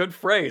 that's a good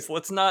phrase.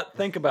 Let's not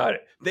think about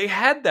it. They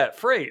had that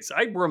phrase.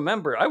 I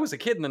remember, I was a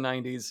kid in the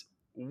 90s.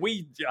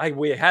 We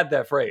had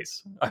that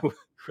phrase.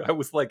 I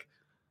was like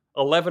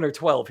 11 or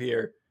 12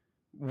 here.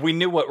 We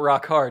knew what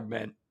rock hard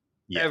meant.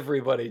 Yeah.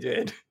 Everybody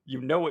did. You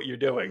know what you're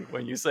doing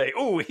when you say,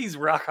 oh, he's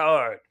rock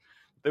hard.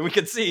 Then we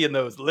could see in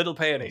those little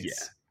panties.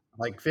 Yeah.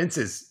 Like Vince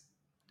is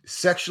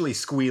sexually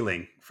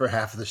squealing for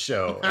half of the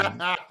show and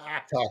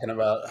talking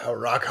about how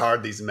rock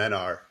hard these men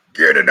are.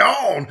 Get it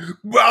on,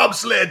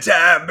 bobsled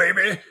time,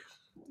 baby.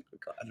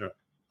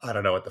 I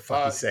don't know what the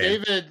fuck he's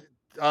saying.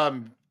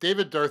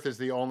 David Dirth is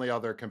the only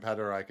other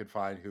competitor I could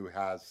find who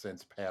has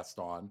since passed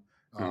on.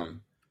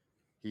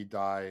 He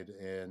died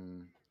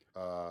in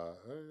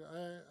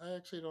I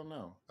actually don't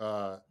know.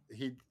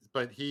 He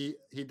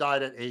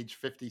died at age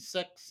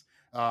 56.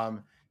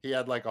 He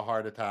had like a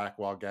heart attack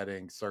while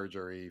getting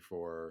surgery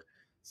for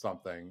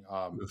something.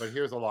 But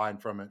here's a line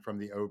from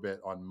the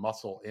obit on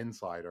Muscle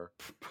Insider.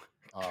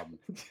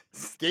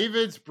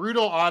 David's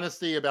brutal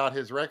honesty about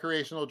his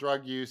recreational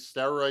drug use,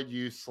 steroid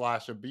use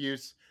 /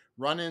 abuse,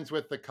 run-ins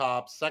with the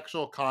cops,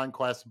 sexual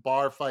conquests,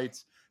 bar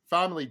fights,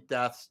 family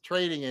deaths,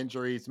 training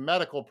injuries,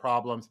 medical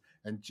problems,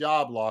 and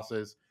job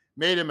losses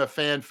made him a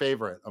fan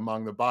favorite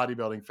among the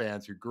bodybuilding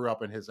fans who grew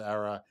up in his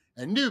era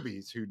and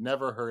newbies who'd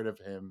never heard of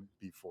him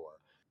before.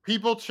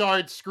 People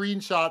charged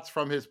screenshots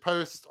from his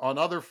posts on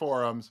other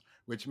forums,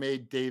 which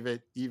made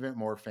David even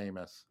more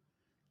famous.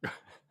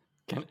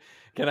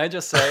 Can I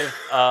just say,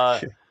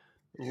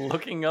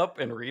 looking up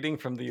and reading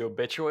from the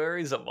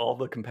obituaries of all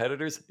the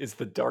competitors is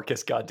the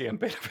darkest goddamn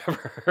bit I've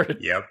ever heard.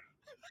 Yep.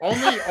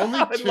 Only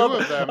two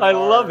of them. I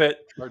love it.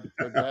 Are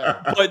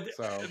dead,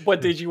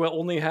 but did you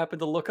only happen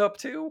to look up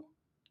two?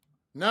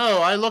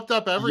 No, I looked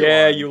up everyone.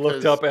 Yeah, you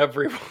looked up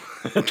everyone.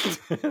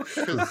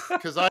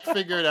 Because I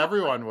figured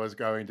everyone was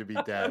going to be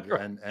dead.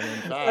 And in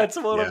fact, that's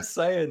what I'm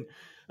saying.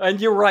 And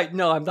you're right.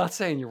 No, I'm not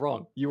saying you're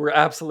wrong. You were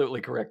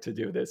absolutely correct to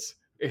do this.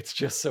 It's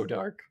just so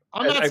dark.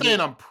 I'm not saying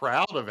I'm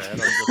proud of it. I'm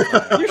just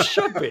saying. You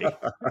should be.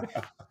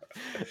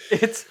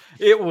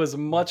 It was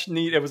much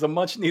needed. It was a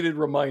much needed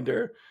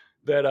reminder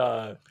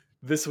that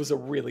this was a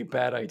really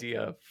bad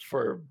idea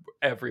for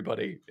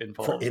everybody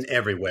involved. In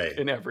every way.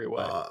 In every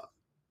way.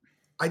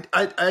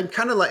 I'm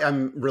kind of like,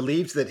 I'm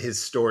relieved that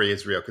his story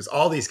is real, because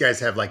all these guys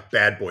have like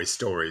bad boy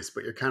stories,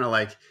 but you're kind of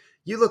like,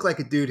 you look like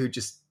a dude who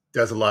just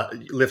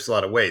lifts a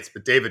lot of weights.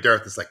 But David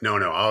Darth is like, no,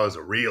 I was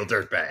a real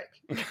dirtbag.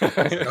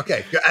 Like,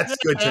 okay, that's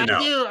good to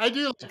know. I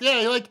do.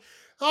 Yeah, like,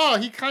 oh,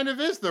 he kind of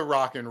is the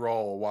rock and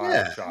roll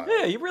wild child.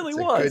 Yeah, he really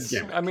was.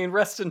 I mean,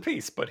 rest in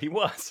peace, but he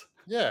was.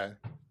 Yeah.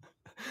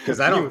 Because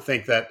I don't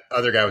think that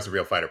other guy was a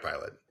real fighter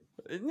pilot.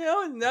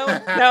 No,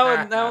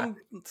 now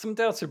some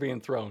doubts are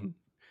being thrown.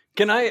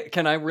 Can I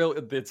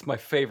it's my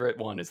favorite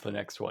one is the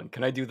next one.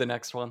 Can I do the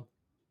next one?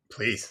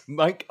 Please.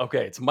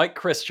 It's Mike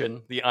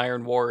Christian, the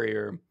Iron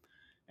Warrior.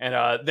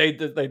 And they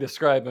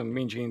describe him,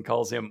 Mean Gene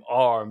calls him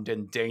armed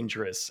and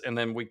dangerous. And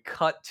then we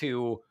cut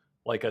to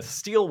like a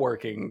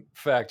steelworking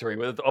factory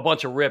with a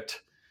bunch of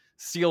ripped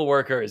steel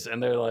workers.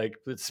 And they're like,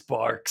 with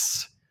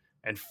sparks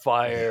and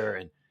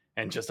fire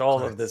and just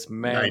all of this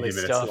manly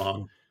stuff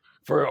long.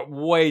 For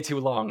way too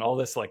long. All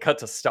this like cut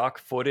to stock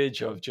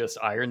footage of just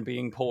iron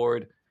being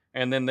poured.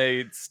 And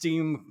then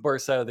steam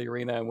bursts out of the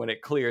arena. And when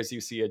it clears, you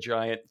see a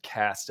giant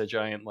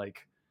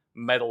like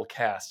metal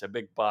cast, a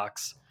big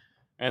box.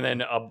 And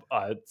then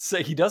so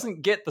he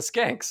doesn't get the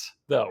skanks,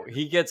 though.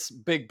 He gets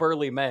big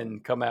burly men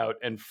come out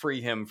and free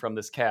him from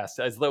this cast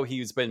as though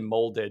he's been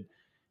molded.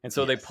 And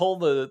so they pull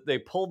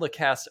the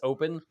cast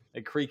open,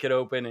 they creak it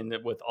open, and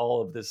with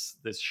all of this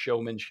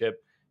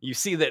showmanship, you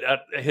see that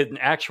an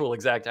actual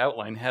exact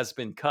outline has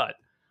been cut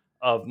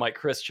of Mike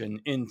Christian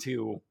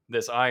into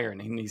this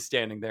iron, and he's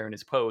standing there in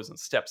his pose and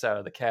steps out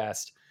of the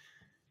cast.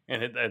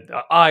 And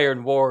the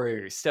Iron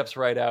Warrior steps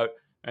right out,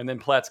 and then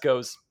Platts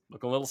goes,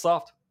 looking a little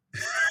soft.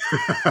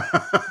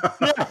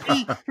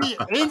 He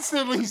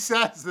instantly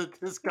says that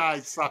this guy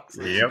sucks.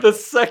 Yep. The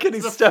second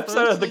he steps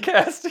out of the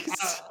cast,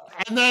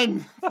 and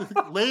then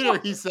later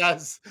he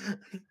says,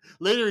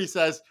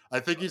 I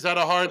think he's had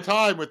a hard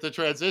time with the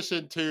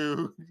transition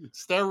to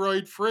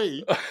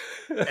steroid-free.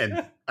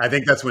 And I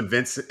think that's when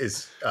Vince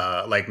is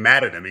like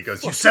mad at him. He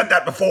goes, "You said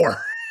that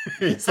before."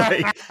 he's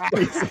like,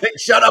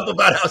 "Shut up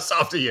about how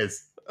soft he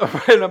is."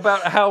 And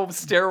about how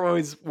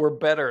steroids were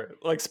better.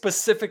 Like,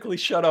 specifically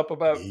shut up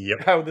about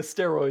how the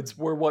steroids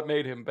were what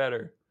made him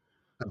better.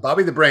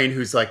 Bobby the Brain,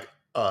 who's like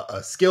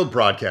a skilled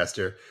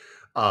broadcaster,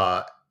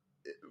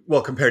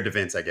 well, compared to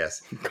Vince, I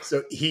guess.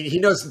 So he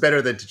knows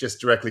better than to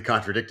just directly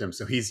contradict him.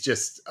 So he's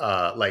just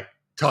like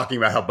talking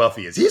about how buff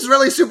he is. He's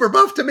really super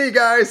buff to me,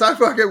 guys. I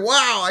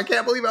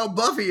can't believe how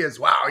buff he is.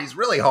 Wow, he's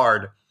really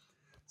hard.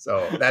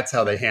 So that's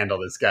how they handle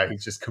this guy.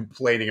 He's just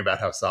complaining about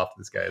how soft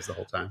this guy is the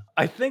whole time.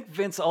 I think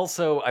Vince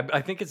also, I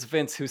think it's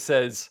Vince who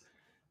says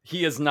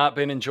he has not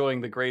been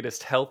enjoying the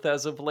greatest health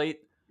as of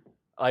late.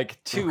 Like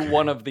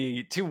one of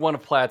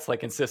Platts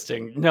like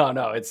insisting, no,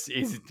 it's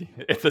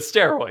the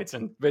steroids.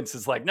 And Vince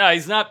is like, no,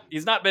 he's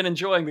not been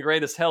enjoying the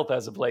greatest health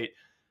as of late.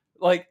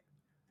 Like,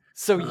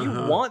 so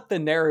you want the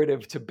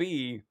narrative to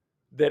be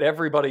that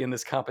everybody in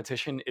this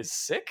competition is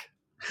sick?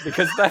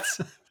 Because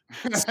that's...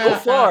 So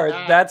far,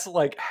 that's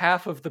like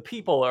half of the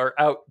people are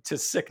out to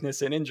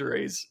sickness and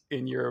injuries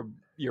in your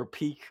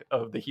peak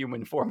of the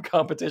human form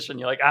competition.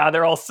 You're like,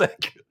 they're all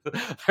sick.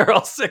 They're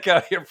all sick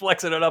out here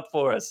flexing it up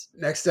for us.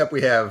 Next up,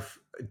 we have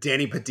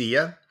Danny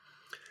Padilla,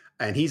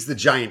 and he's the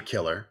giant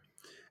killer.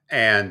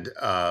 And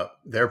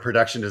their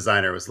production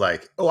designer was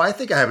like, "Oh, I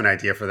think I have an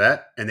idea for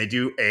that." And they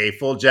do a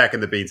full Jack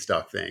and the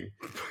Beanstalk thing,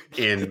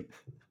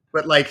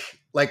 but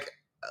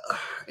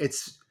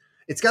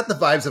it's got the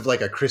vibes of like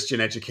a Christian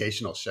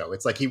educational show.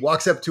 It's like he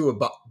walks up to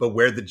a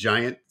Beware the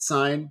Giant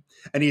sign,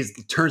 and he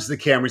turns to the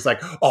camera. He's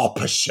like, "Oh,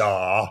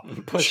 pshaw."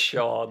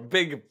 Pshaw.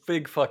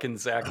 Big fucking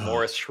Zach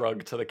Morris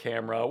shrug to the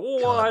camera.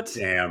 What? God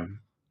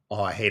damn.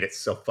 Oh, I hate it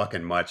so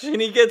fucking much. And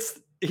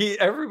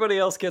everybody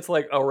else gets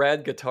like a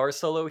rad guitar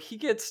solo. He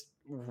gets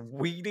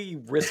weedy,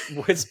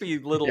 wispy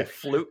little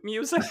flute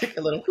music. Like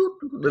a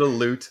little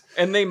lute.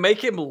 And they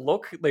make him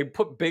they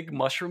put big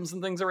mushrooms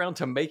and things around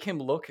to make him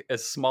look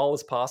as small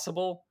as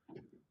possible.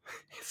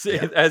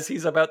 As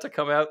he's about to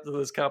come out to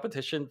this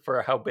competition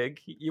for how big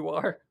you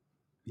are.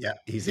 Yeah,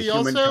 he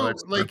also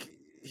like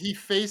he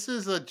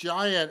faces a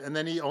giant and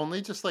then he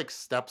only just like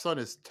steps on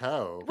his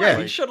toe. Yeah,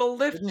 he should have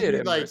lifted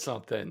him or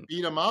something.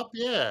 Beat him up,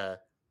 yeah.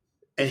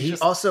 And he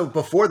also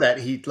before that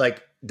he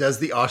like does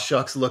the aw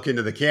shucks look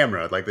into the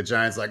camera. Like the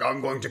giant's like,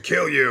 "I'm going to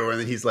kill you," and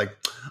then he's like,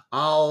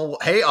 "Oh,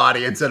 hey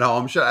audience at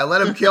home, should I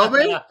let him kill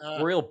me?"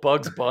 Real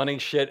Bugs Bunny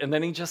shit. And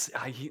then he just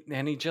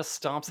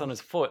stomps on his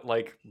foot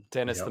like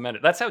Dennis the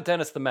Menace. That's how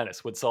Dennis the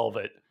Menace would solve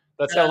it.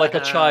 That's how like a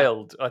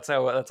child. That's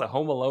a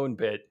Home Alone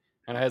bit,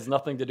 and it has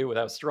nothing to do with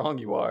how strong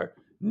you are.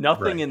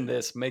 Nothing in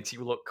this makes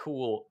you look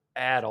cool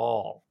at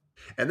all.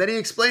 And then he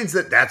explains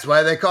that's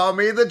why they call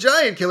me the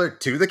giant killer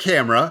to the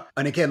camera.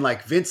 And again,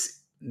 like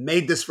Vince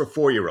made this for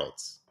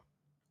 4-year-olds.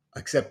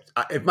 Except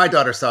if my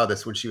daughter saw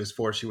this when she was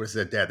 4, she would have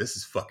said, "Dad, this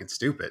is fucking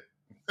stupid."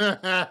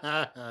 And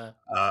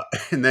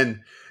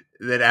then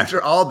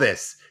after all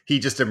this, he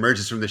just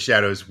emerges from the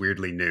shadows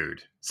weirdly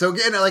nude. So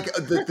again, like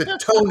the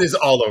tone is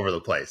all over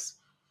the place.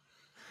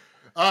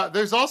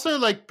 There's also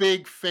like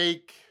big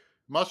fake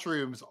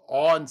mushrooms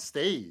on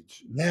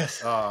stage.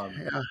 Yes.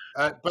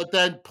 But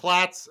then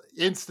Platts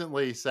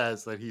instantly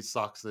says that he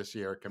sucks this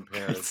year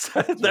compared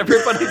to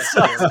Everybody last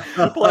sucks.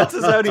 year. Platts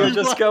is out here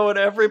just going,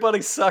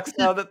 everybody sucks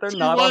now that they're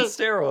not on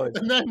steroids.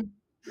 And then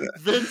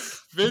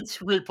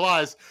Vince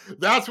replies,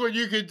 "That's what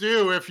you can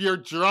do if you're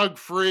drug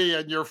free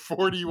and you're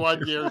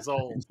 41 years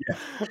old."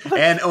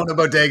 And own a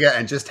bodega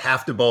and just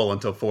have to bowl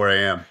until 4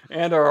 a.m.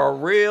 And are a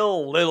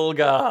real little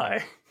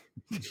guy.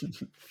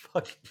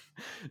 Fuck.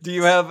 Do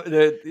you have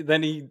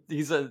then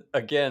he's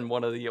again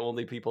one of the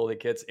only people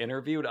that gets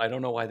interviewed. I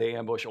don't know why they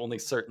ambush only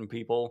certain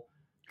people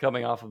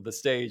coming off of the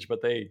stage,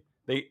 but they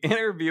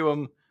interview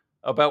him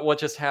about what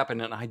just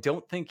happened, and I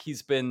don't think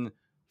he's been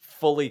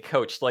fully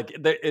coached. Like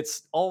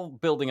it's all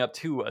building up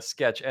to a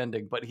sketch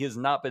ending, but he has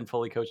not been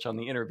fully coached on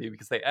the interview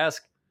because they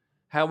ask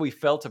how he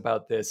felt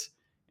about this,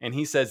 and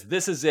he says,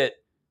 "This is it.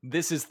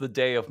 This is the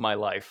day of my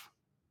life.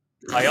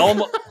 I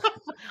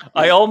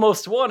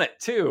almost won it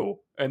too."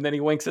 And then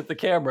he winks at the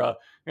camera,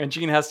 and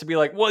Gene has to be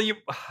like, "Well, you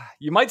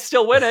might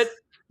still win it."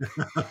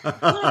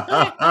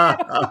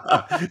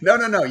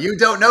 No. You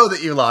don't know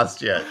that you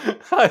lost yet.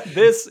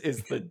 This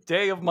is the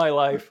day of my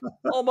life.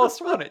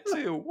 Almost won it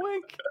too.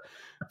 Wink.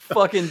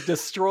 Fucking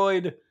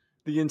destroyed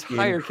the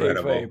entire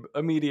kayfabe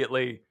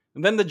immediately.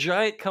 And then the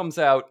Giant comes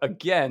out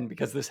again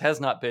because this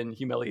has not been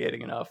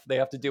humiliating enough. They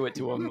have to do it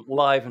to him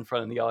live in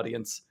front of the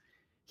audience.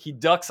 He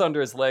ducks under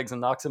his legs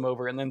and knocks him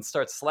over, and then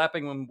starts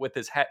slapping him with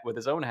his hat, with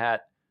his own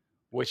hat,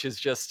 which is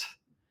just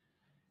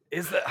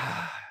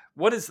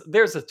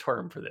there's a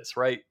term for this,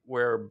 right?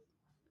 Where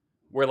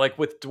like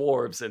with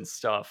dwarves and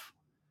stuff,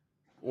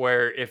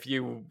 where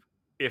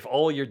if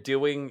all you're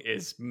doing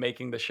is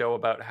making the show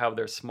about how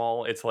they're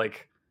small, it's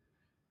like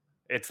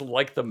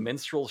the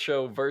minstrel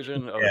show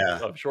version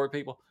of short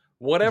people.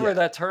 Whatever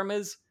that term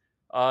is,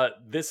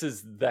 this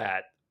is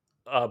that,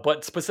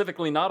 but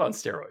specifically not on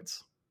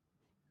steroids.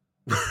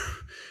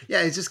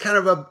 Yeah, he's just kind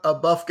of a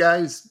buff guy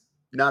who's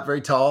not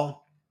very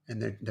tall,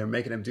 and they're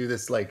making him do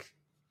this like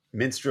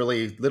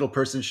minstrelly little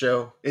person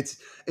show. It's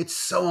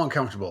so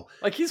uncomfortable.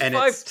 Like he's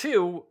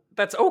 5'2".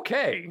 That's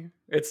okay.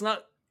 It's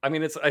not. I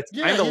mean, it's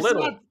kind of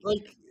little. Not,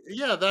 like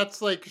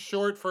that's like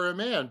short for a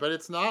man, but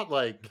it's not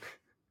like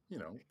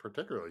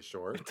particularly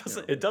short.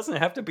 It doesn't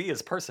have to be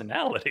his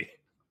personality.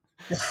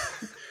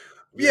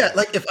 Yeah,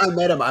 like if I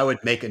met him, I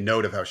would make a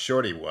note of how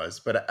short he was,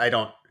 but I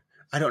don't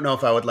know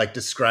if I would like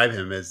describe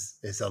him as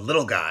a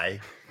little guy.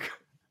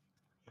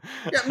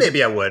 Yeah,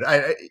 maybe I would.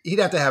 He'd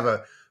have to have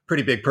a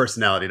pretty big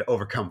personality to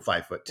overcome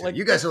 5'2". Like,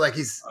 you guys are like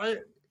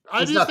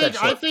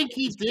I think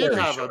he did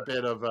have a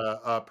bit of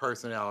a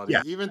personality,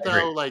 even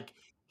though like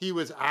he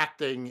was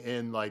acting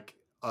in like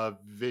a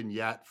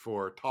vignette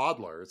for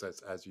toddlers,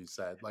 as you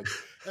said. Like,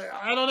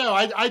 I don't know.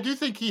 I do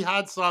think he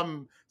had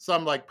some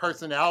like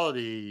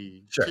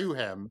personality to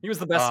him. He was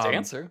the best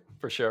dancer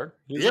for sure.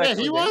 He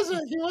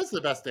was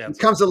the best dancer.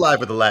 He comes alive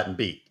with a Latin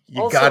beat.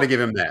 You got to give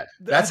him that.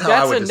 That's how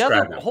I would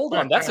describe him. Hold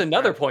on, that's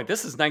another point.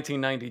 This is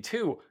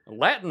 1992.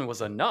 Latin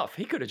was enough.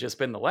 He could have just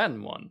been the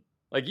Latin one.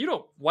 Like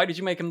why did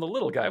you make him the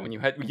little guy when you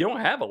don't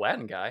have a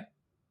Latin guy?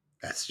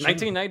 That's true.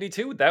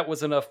 1992, that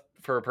was enough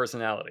for a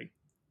personality.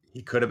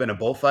 He could have been a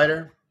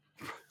bullfighter.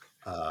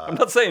 I'm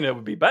not saying it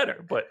would be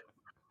better, but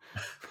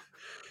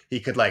he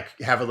could like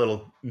have a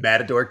little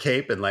matador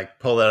cape and like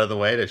pull it out of the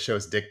way to show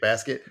his dick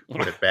basket,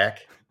 put it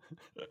back.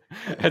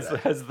 as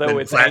though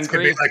it's angry.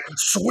 Could be like,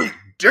 sweet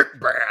dick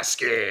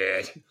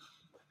basket.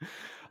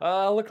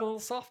 Look a little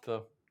soft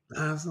though. It's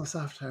a little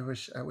soft. I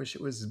wish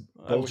it was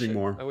bulging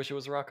more. I wish it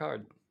was rock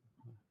hard.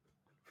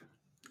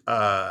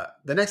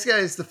 The next guy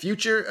is the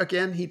Future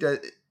again.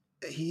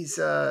 He's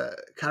kind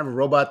of a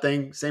robot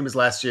thing, same as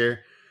last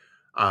year.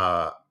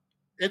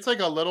 It's like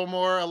a little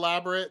more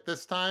elaborate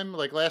this time.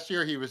 Like last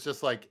year, he was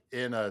just like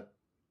in a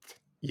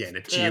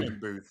tube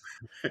booth,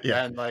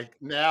 and like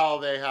now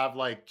they have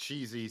like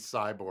cheesy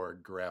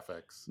cyborg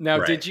graphics.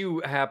 Now, did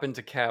you happen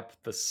to cap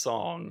the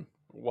song?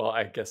 Well,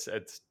 I guess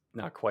it's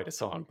not quite a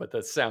song, but the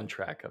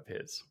soundtrack of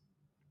his.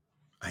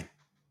 I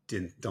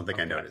don't think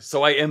I noticed.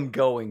 So I am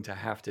going to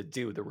have to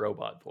do the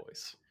robot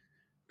voice.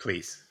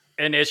 Please.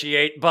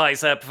 Initiate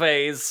bicep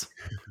phase.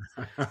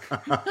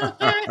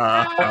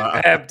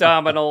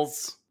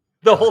 Abdominals.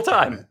 The whole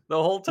time.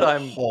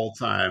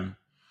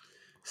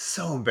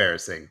 So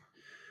embarrassing.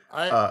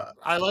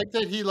 I like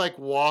that he like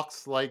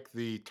walks like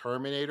the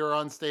Terminator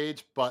on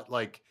stage, but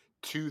like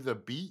to the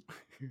beat.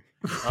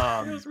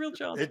 It was real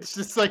challenging. It's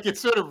just like it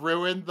sort of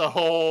ruined the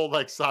whole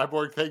like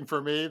cyborg thing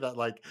for me, that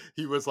like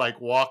he was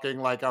like walking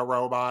like a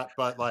robot,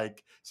 but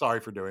like, sorry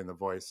for doing the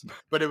voice,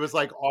 but it was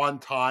like on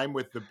time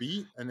with the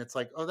beat, and it's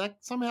like, oh, that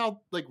somehow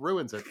like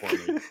ruins it for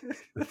me.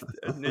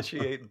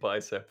 Initiate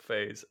bicep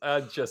phase.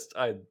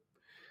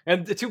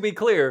 And to be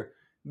clear,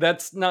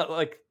 that's not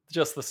like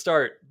just the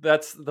start.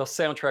 That's the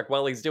soundtrack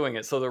while he's doing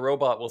it. So the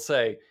robot will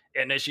say,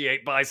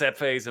 initiate bicep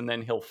phase, and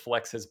then he'll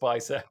flex his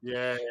bicep.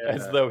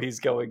 As though he's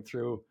going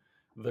through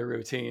the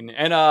routine.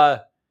 And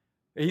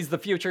he's the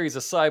Future. He's a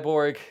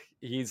cyborg.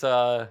 He's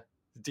do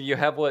you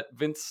have what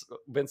Vince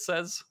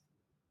says?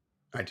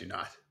 I do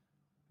not.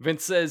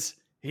 Vince says,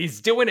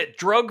 He's doing it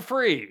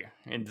drug-free.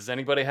 And does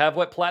anybody have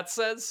what Platt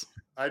says?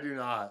 I do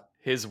not.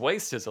 His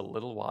waist is a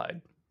little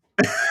wide.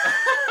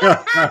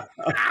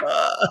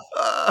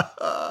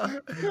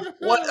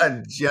 What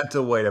a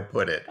gentle way to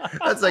put it.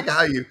 That's like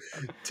how you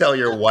tell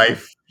your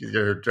wife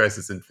your dress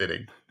isn't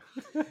fitting.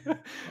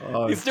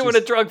 Oh, He's doing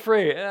it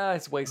drug-free.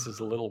 His waist is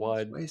a little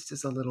wide. His waist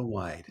is a little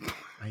wide.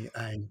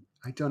 I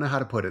don't know how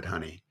to put it,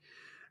 honey.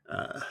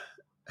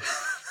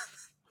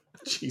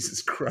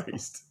 Jesus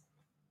Christ.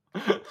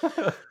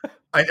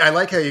 I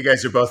like how you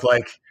guys are both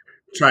like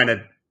trying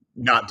to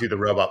not do the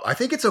robot. I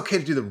think it's okay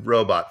to do the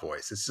robot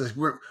voice. It's just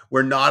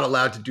we're not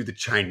allowed to do the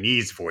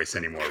Chinese voice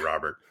anymore,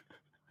 Robert.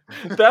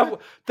 That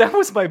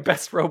was my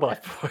best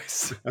robot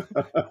voice.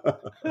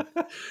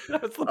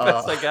 That's the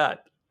best I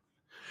got.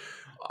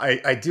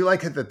 I do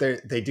like it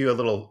that they do a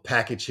little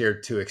package here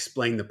to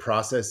explain the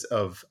process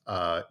of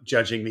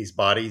judging these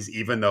bodies,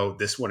 even though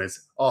this one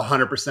is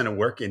 100% of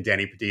work, and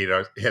Danny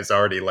Padilla has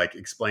already like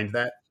explained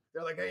that.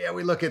 They're like, oh, yeah,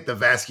 we look at the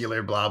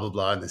vascular blah, blah,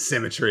 blah, and the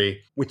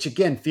symmetry, which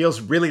again feels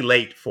really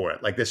late for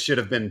it. Like this should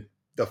have been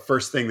the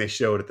first thing they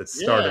showed at the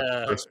start of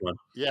the first one.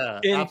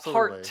 Yeah, in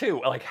absolutely. part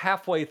 2, like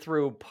halfway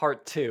through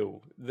part 2,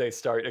 they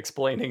start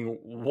explaining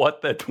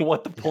what the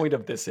point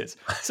of this is.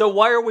 So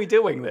why are we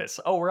doing this?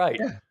 Oh, right.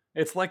 Yeah.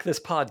 It's like this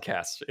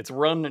podcast. It's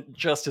run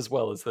just as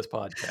well as this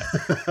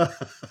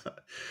podcast.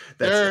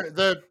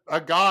 A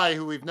guy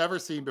who we've never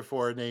seen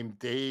before named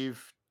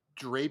Dave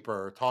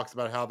Draper talks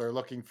about how they're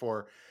looking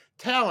for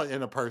talent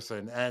in a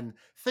person and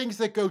things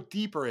that go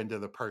deeper into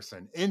the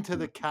person, into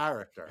the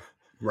character.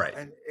 Right.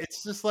 And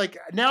it's just like,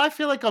 now I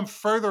feel like I'm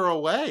further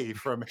away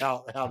from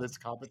how this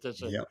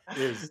competition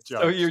is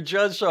judged. So you're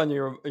judged on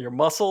your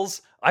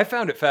muscles. I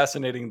found it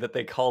fascinating that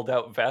they called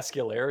out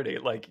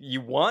vascularity. Like, you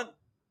want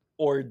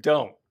or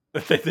don't.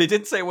 They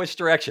didn't say which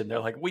direction. They're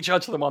like, we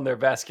judge them on their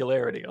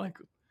vascularity. Like,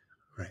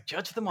 right.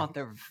 Judge them on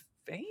their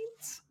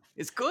veins?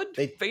 Is good?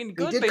 They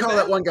good, did call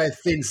that one guy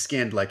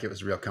thin-skinned like it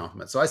was a real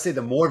compliment. So I say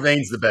the more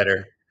veins, the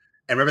better.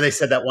 And remember they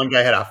said that one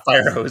guy had a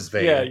fire hose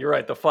vein. Yeah, you're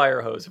right. The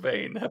fire hose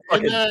vein.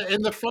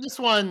 In the first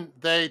one,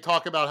 they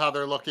talk about how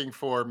they're looking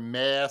for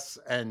mass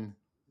and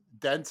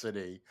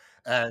density.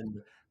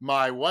 And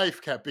my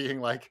wife kept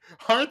being like,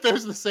 aren't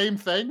those the same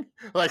thing?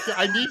 Like,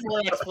 I need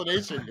more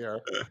explanation here.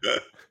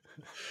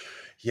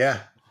 Yeah.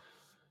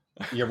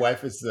 Your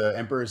wife is the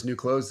Emperor's New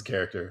Clothes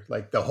character.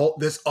 Like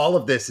all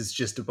of this is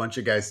just a bunch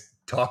of guys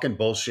talking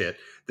bullshit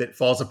that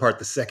falls apart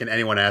the second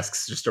anyone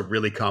asks just a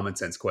really common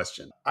sense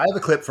question. I have a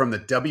clip from the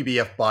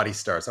WBF Body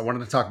Stars. I wanted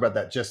to talk about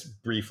that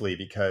just briefly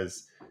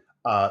because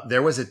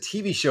there was a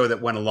TV show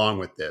that went along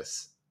with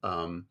this.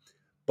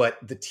 But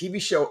the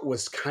TV show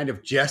was kind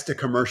of just a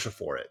commercial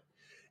for it.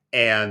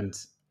 And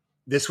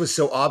this was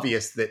so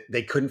obvious that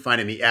they couldn't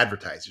find any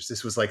advertisers.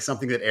 This was like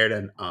something that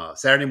aired on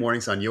Saturday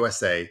mornings on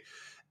USA.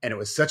 And it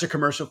was such a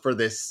commercial for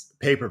this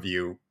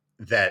pay-per-view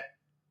that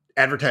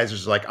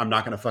advertisers are like, I'm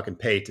not going to fucking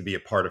pay to be a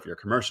part of your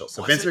commercial.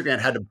 So Vince McMahon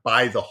had to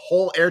buy the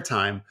whole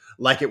airtime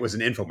like it was an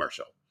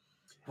infomercial.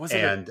 Was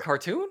it a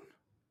cartoon?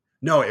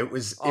 No, it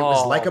was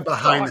like a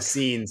behind the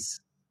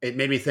scenes. It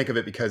made me think of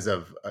it because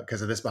of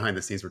this behind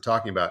the scenes we're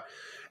talking about.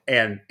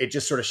 And it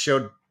just sort of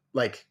showed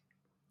like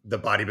the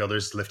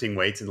bodybuilders lifting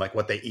weights and like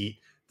what they eat.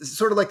 This is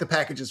sort of like the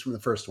packages from the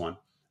first one.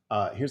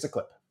 Here's a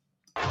clip.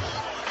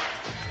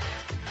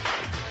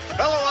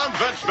 Hello, I'm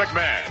Vince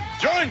McMahon.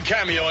 Join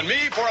Cameo and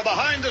me for a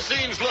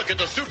behind-the-scenes look at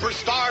the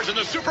superstars and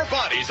the super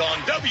bodies on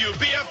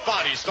WBF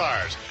Body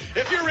Stars.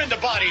 If you're into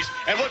bodies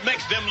and what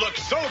makes them look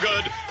so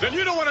good, then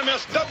you don't want to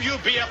miss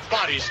WBF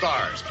Body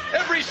Stars.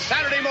 Every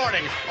Saturday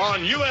morning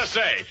on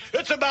USA.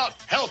 It's about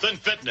health and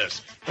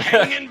fitness,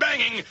 hanging and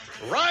banging,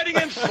 riding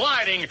and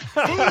sliding,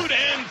 food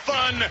and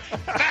fun,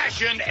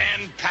 fashion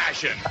and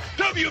passion.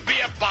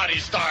 WBF Body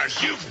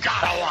Stars, you've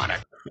got to want it.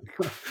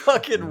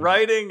 Fucking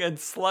riding and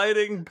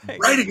sliding.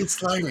 Riding and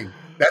sliding.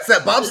 That's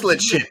that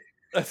bobsled shit.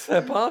 That's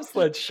that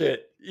bobsled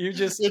shit. You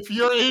just, if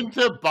you're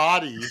into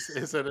bodies,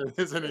 is an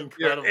incredible.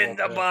 You're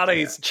into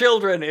bodies,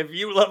 children. If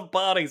you love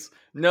bodies,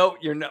 no,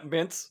 you're not,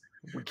 Vince.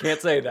 We can't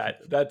say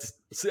that. That's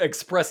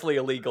expressly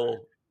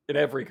illegal in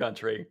every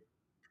country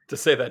to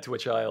say that to a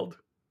child.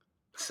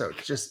 So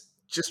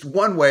just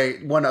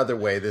one other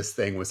way this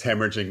thing was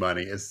hemorrhaging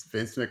money is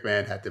Vince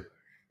McMahon had to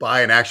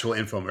buy an actual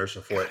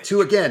infomercial for it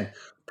to again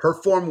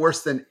perform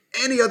worse than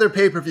any other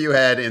pay-per-view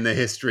had in the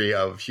history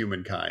of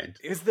humankind.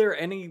 Is there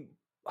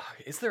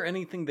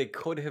anything they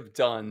could have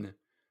done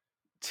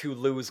to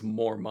lose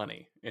more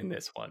money in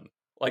this one?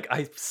 Like,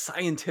 I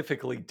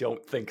scientifically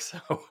don't think so.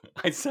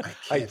 I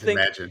think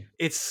imagine.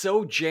 It's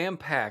so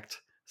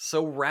jam-packed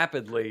so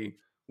rapidly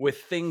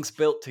with things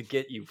built to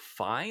get you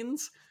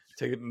fines,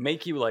 to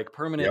make you like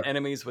permanent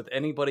enemies with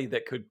anybody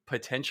that could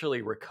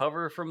potentially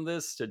recover from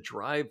this, to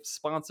drive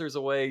sponsors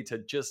away, to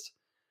just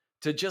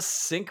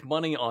sink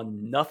money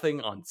on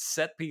nothing, on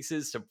set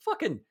pieces, to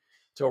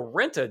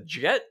rent a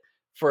jet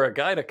for a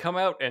guy to come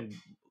out and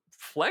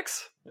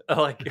flex.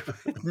 Like,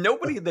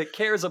 nobody that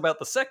cares about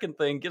the second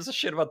thing gives a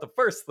shit about the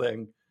first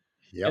thing.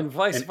 Yep. and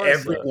vice and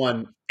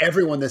versa.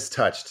 everyone that's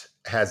touched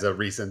has a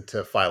reason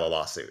to file a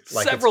lawsuit.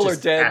 Like Several it's are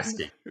just dead.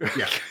 asking.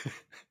 Yeah.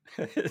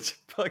 It's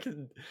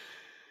fucking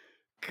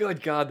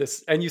good God.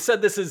 This, and you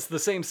said this is the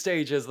same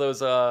stage as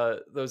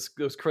those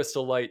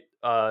crystal light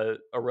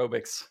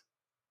aerobics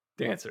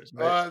dancers,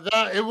 right?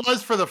 It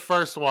was for the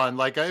first one.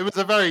 Like it was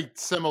a very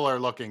similar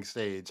looking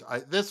stage.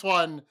 This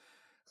one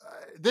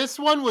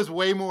was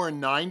way more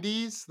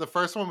 90s. The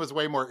first one was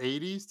way more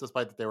 80s,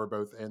 despite that they were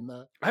both in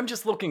the. I'm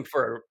just looking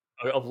for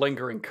a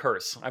lingering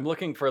curse. I'm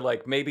looking for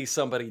like maybe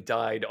somebody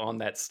died on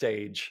that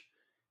stage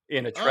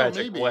in a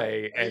tragic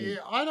way, and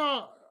I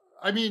don't.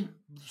 I mean,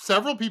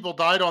 several people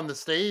died on the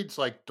stage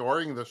like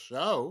during the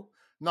show.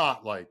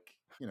 Not like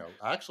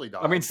actually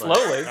died. I mean, but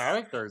slowly.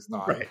 Characters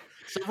died. Right.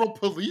 Several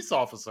police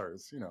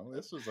officers.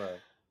 This was a.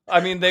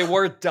 I mean, they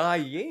were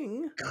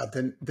dying.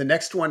 God, the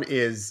next one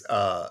is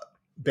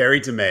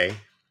Barry DeMay,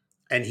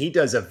 and he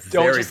does a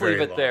Don't very, just very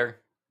leave it long- there.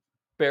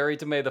 Barry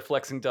DeMay, the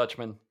flexing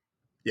Dutchman.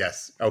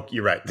 Yes. Oh,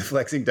 you're right. The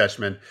flexing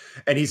Dutchman.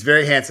 And he's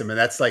very handsome. And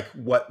that's like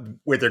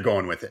where they're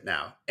going with it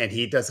now. And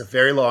he does a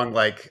very long,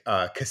 like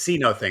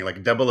casino thing,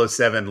 like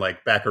 007,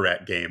 like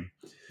Baccarat game.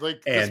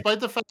 Like, And- despite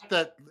the fact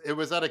that it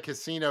was at a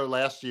casino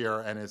last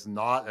year and is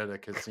not at a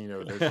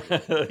casino this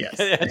year. Yes.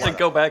 I had to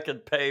go back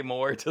and pay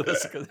more to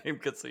this same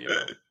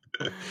casino.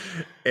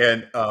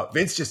 And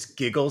Vince just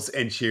giggles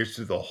and cheers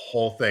through the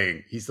whole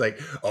thing. He's like,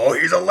 oh,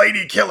 he's a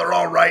lady killer,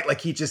 all right. Like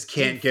he just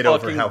can't get over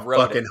fucking how wrote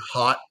fucking it.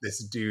 hot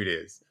this dude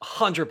is.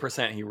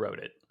 100% he wrote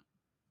it.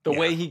 The Yeah.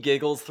 way he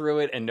giggles through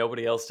it and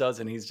nobody else does,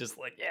 and he's just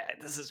like, yeah,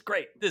 this is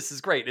great. This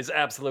is great. Is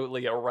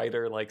absolutely a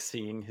writer like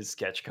seeing his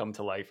sketch come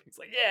to life. He's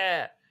like,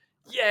 yeah.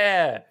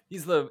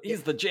 He's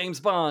the James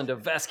Bond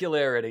of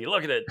vascularity.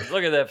 Look at it.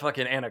 Look at that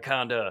fucking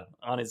anaconda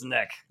on his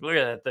neck. Look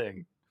at that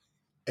thing.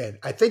 And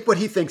I think what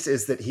he thinks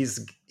is that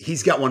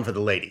he's got one for the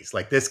ladies.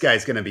 Like this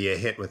guy's going to be a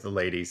hit with the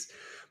ladies.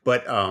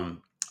 But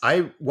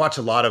I watch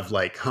a lot of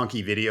like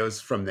hunky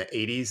videos from the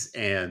 80s,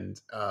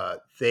 and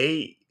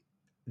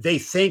they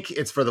think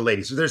it's for the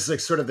ladies. So there's like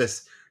sort of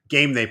this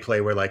game they play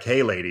where like,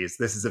 hey ladies,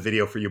 this is a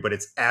video for you, but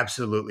it's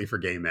absolutely for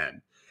gay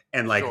men.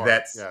 And like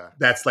Sure,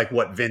 that's like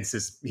what Vince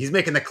is. He's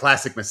making the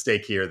classic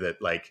mistake here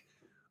that like,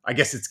 I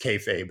guess it's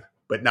kayfabe,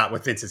 but not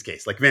with Vince's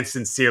case. Like Vince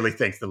sincerely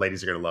thinks the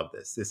ladies are going to love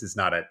this. This is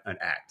not an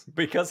act.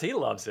 Because he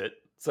loves it.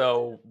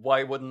 So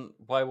why wouldn't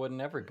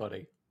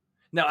everybody?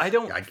 Now, I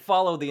don't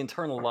follow the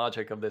internal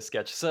logic of this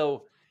sketch.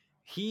 So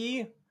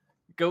he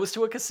goes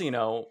to a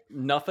casino,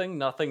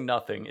 nothing.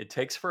 It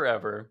takes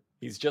forever.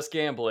 He's just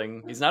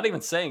gambling. He's not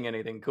even saying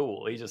anything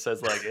cool. He just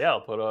says like, yeah,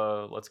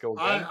 let's go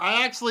again.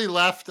 I actually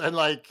left and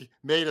like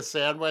made a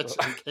sandwich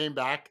and came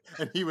back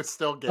and he was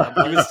still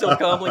gambling. He was still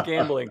calmly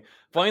gambling.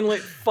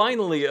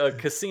 Finally, a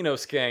casino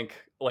skank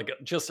like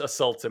just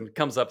assaults him,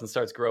 comes up and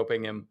starts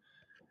groping him.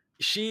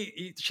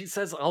 She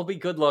says, "I'll be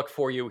good luck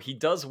for you." He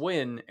does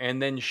win,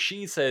 and then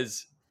she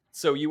says,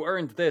 "So you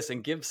earned this,"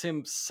 and gives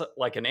him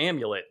like an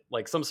amulet,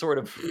 like some sort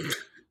of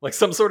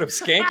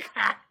skank.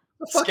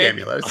 Fuck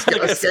amulet.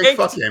 Like a skank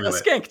fuck amulet.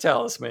 A skank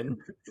talisman,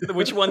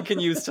 which one can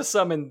use to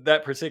summon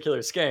that particular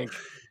skank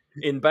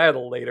in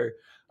battle later.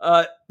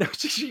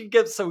 She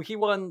gives, so he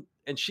won,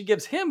 and she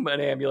gives him an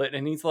amulet,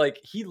 and he's like,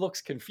 he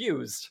looks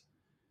confused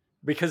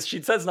because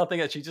she says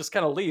nothing, and she just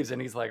kind of leaves,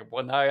 and he's like,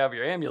 well, now I have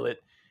your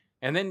amulet.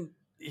 And then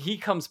he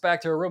comes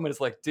back to her room and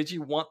is like, did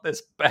you want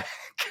this back?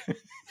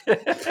 He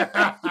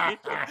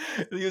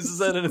uses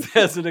that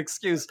as an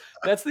excuse.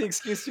 That's the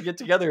excuse to get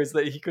together, is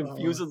that he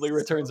confusedly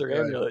returns her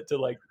amulet to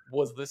like,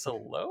 was this a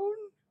loan?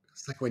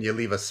 It's like when you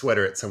leave a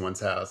sweater at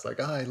someone's house. Like,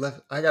 I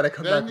got to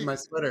come back with my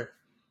sweater.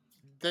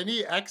 Then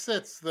he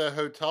exits the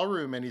hotel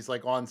room and he's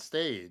like on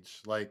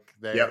stage. Like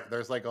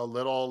there's like a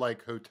little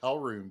like hotel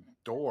room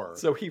door.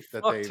 So he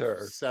that fucked they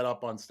her. set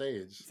up on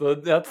stage. So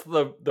that's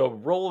the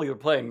role you're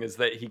playing, is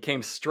that he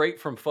came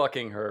straight from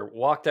fucking her,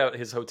 walked out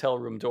his hotel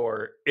room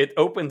door. It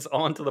opens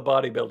onto the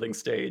bodybuilding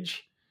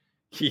stage.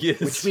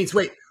 Which means,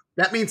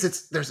 that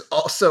means there's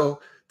also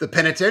the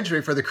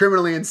penitentiary for the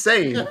criminally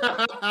insane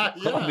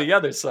on the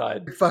other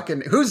side.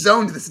 Fucking who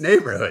zoned this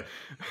neighborhood?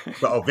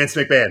 Oh, Vince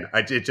McMahon.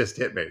 It just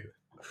hit me.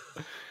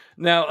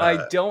 Now,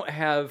 I don't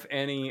have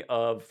any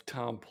of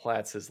Tom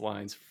Platz's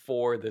lines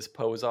for this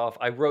pose off.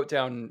 I wrote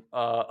down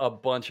a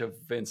bunch of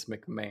Vince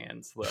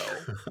McMahon's, though.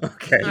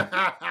 Okay.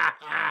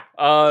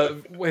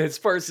 His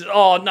first is,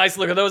 oh, nice,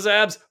 look at those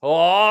abs.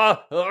 Oh,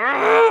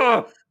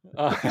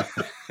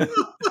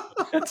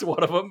 that's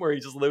one of them where he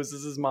just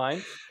loses his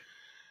mind.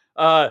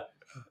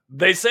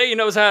 They say he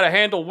knows how to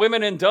handle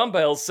women and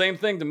dumbbells. Same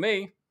thing to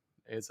me.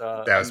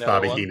 That was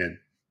Bobby Heenan.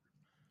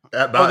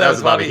 That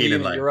was Bobby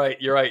Heenan. Line.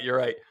 You're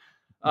right.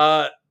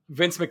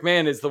 Vince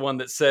McMahon is the one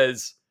that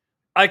says,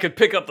 I could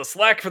pick up the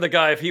slack for the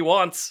guy if he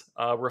wants,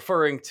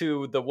 referring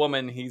to the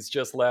woman he's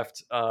just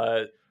left,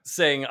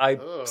 saying, I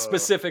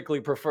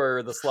specifically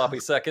prefer the sloppy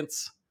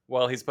seconds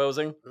while he's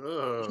posing. He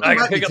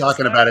might be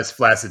talking about his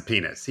flaccid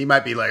penis. He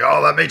might be like,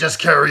 oh, let me just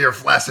carry your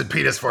flaccid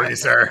penis for you,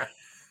 sir.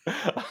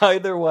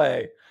 Either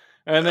way,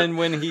 And then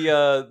when he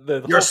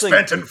the You're whole thing,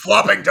 spent and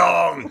flopping,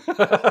 dong.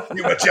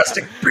 You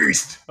majestic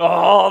beast.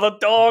 oh, the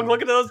dog!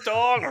 Look at those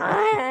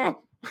dogs!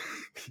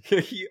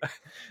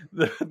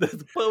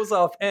 The pose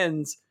off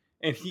ends,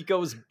 and he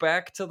goes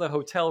back to the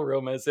hotel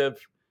room as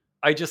if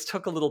I just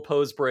took a little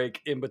pose break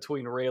in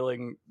between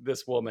railing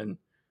this woman,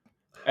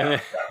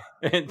 and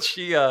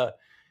she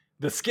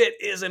the skit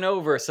isn't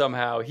over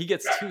somehow. He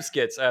gets 2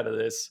 skits out of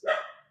this,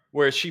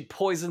 where she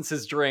poisons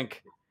his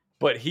drink.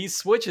 But he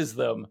switches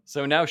them,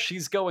 so now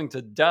she's going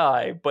to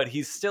die, but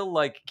he's still,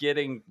 like,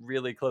 getting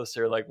really close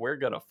to her, like, we're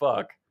gonna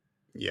fuck.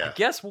 Yeah. I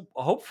guess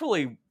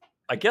hopefully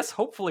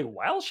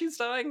while she's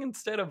dying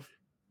instead of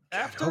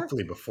after.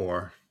 Hopefully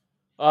before.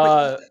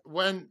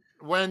 When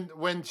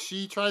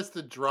she tries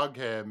to drug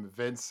him,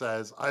 Vince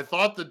says, "I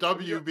thought the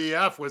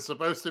WBF was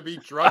supposed to be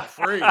drug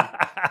free."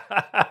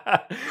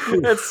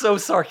 That's so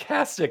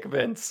sarcastic,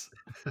 Vince.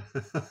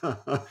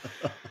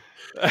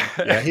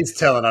 Yeah, he's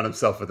telling on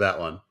himself with that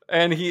one.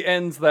 And he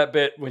ends that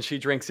bit when she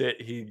drinks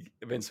it.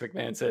 Vince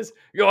McMahon says,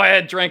 "Go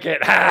ahead, drink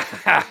it."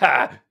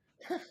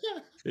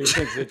 He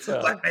thinks it's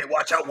Let me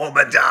watch a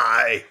woman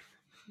die.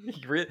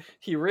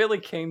 He really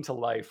came to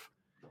life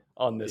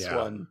on this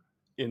one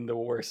in the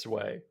worst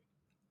way.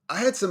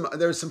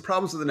 There's some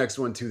problems with the next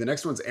one too. The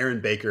next one's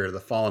Aaron Baker, the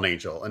Fallen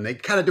Angel, and they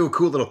kind of do a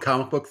cool little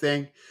comic book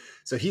thing.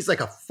 So he's like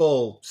a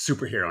full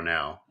superhero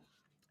now,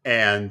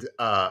 and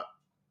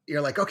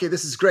you're like, okay,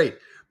 this is great.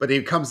 But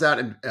he comes out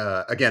and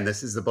again,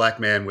 this is the black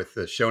man with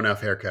the show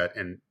enough haircut,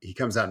 and he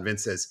comes out and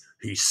Vince says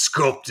he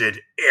sculpted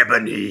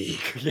ebony.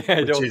 Yeah,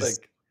 I don't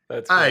think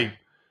that's great.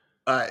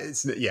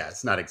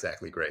 It's not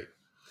exactly great.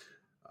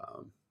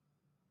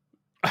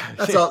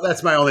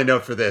 That's my only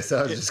note for this.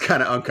 I was just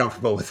kind of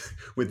uncomfortable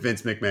with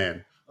Vince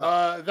McMahon.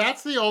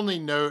 That's the only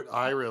note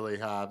I really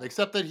have,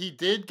 except that he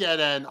did get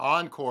an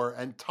encore,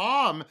 and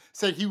Tom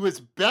said he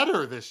was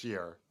better this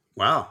year.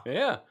 Wow.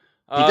 Yeah.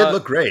 He did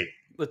look great.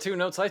 The 2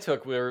 notes I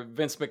took were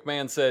Vince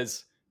McMahon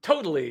says,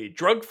 "Totally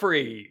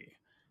drug-free."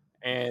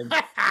 And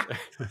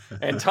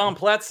Tom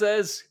Platt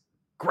says,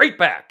 "Great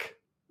back."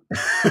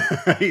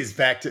 He's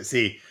back to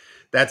see.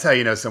 That's how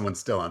you know someone's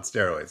still on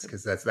steroids,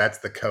 because that's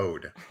the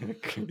code.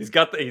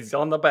 He's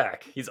on the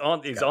back. He's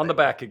on the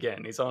back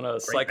again. He's on a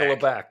cycle of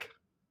back.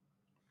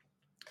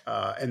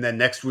 And then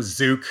next was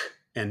Zook,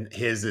 and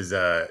his is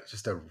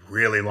just a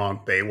really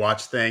long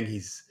Baywatch thing.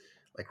 He's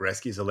like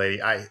rescues a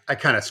lady. I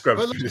kind of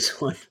scrubbed through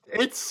this one.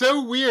 It's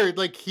so weird.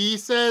 Like he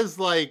says,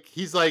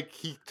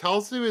 he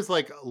tells to his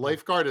like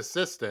lifeguard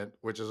assistant,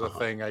 which is a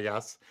thing, I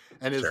guess,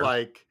 and is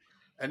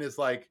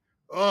like,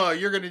 "Oh,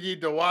 you're gonna need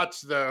to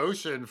watch the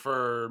ocean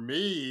for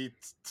me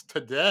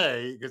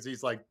today," because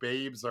he's like,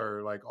 babes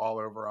are like all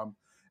over him,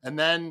 and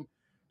then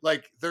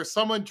like there's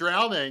someone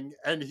drowning,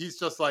 and he's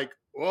just like,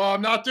 "Well,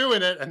 I'm not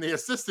doing it," and the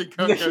assistant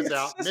goes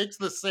out, makes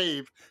the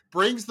save,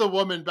 brings the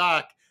woman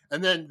back,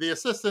 and then the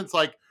assistant's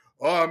like,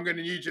 "Oh, I'm going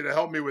to need you to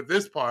help me with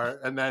this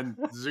part." And then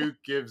Zook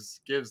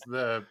gives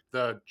the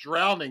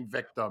drowning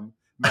victim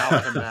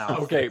mouth to mouth.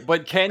 Okay,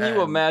 but can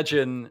you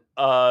imagine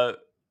a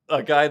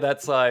guy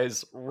that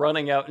size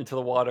running out into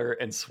the water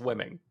and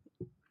swimming?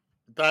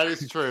 That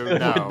is true.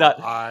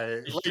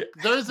 No,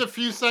 there's a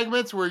few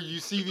segments where you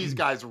see these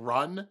guys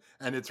run,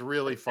 and it's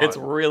really fun. It's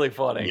really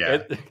funny.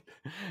 Yeah.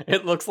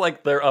 It looks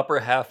like their upper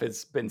half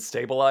has been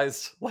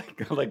stabilized,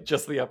 like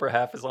just the upper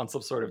half is on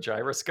some sort of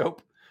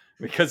gyroscope.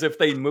 Because if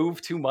they move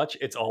too much,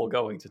 it's all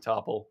going to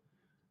topple.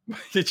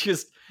 It's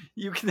just,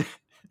 you can...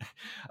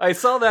 I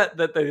saw that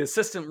the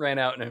assistant ran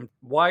out, and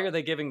why are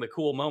they giving the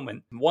cool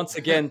moment once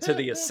again to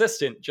the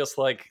assistant, just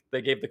like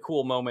they gave the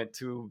cool moment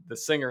to the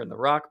singer in the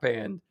rock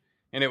band?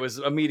 And it was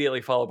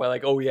immediately followed by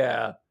like, oh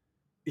yeah,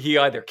 he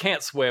either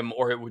can't swim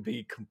or it would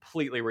be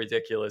completely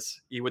ridiculous.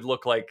 He would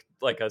look like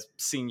a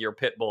senior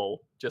pit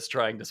bull just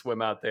trying to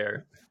swim out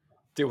there,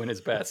 doing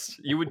his best.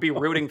 You would be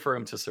rooting for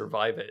him to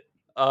survive it.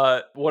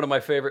 One of my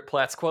favorite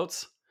Platts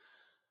quotes.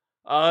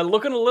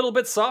 Looking a little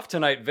bit soft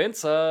tonight,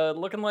 Vince.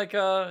 Looking like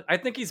I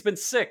think he's been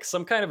sick,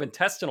 some kind of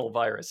intestinal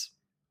virus.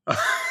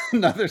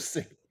 Another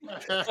sick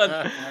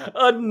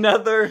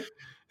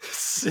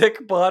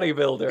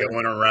bodybuilder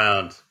going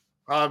around.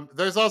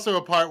 There's also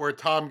a part where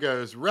Tom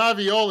goes,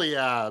 "Ravioli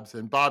abs,"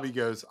 and Bobby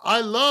goes,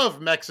 "I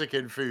love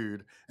Mexican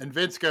food," and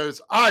Vince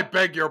goes, "I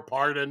beg your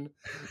pardon."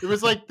 It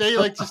was like they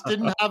just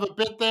didn't have a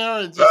bit there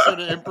and just sort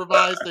of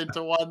improvised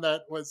into one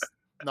that was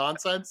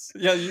nonsense.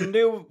 Yeah, you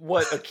knew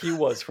what a cue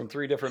was from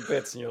 3 different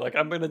bits, and you're like,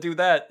 I'm going to do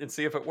that and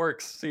see if it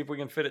works, see if we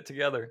can fit it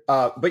together.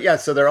 But yeah,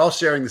 so they're all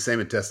sharing the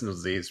same intestinal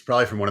disease,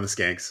 probably from one of the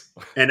skanks.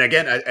 And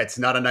again, it's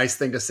not a nice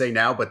thing to say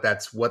now, but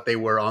that's what they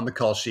were on the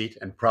call sheet,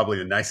 and probably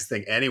the nicest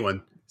thing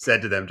anyone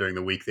said to them during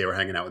the week they were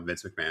hanging out with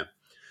Vince McMahon.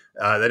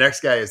 The next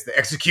guy is the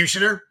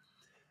Executioner,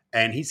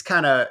 and he's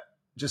kind of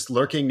just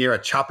lurking near a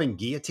chopping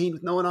guillotine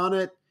with no one on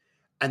it.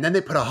 And then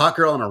they put a hot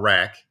girl in a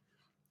rack,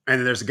 and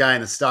then there's a guy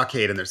in the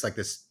stockade, and there's like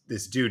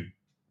this dude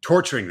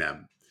torturing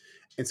them.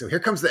 And so here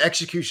comes the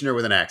Executioner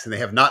with an axe, and they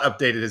have not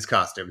updated his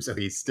costume, so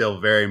he's still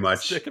very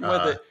much sticking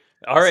with it.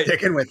 All right,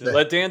 sticking with it.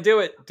 Let Dan do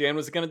it. Dan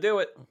was going to do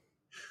it.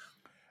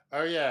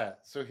 Oh yeah.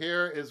 So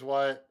here is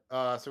what.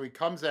 So he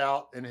comes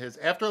out in his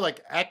after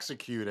like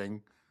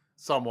executing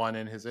someone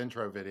in his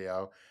intro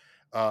video.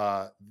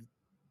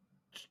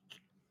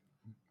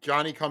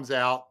 Johnny comes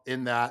out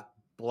in that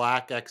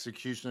black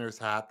executioner's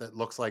hat that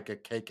looks like a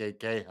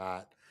KKK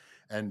hat,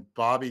 and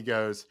Bobby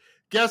goes,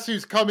 "Guess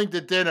who's coming to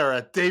dinner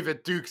at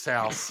David Duke's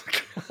house?"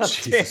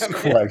 Jesus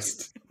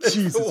Christ.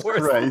 Jesus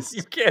Christ.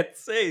 You can't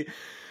say.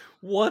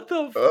 What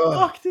the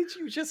fuck did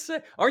you just say?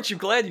 Aren't you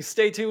glad you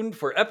stay tuned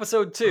for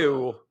episode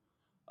 2?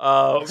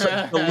 Is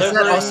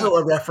that also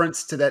a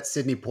reference to that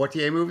Sidney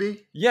Poitier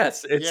movie?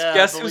 Yes, it's Yeah, I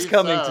Guess Who's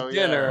Coming believe so, to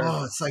Dinner.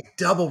 Oh, it's like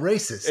double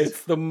racist.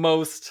 It's the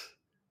most.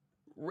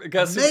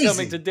 Guess Who's Amazing.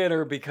 Coming to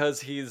Dinner because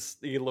he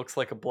looks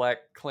like a black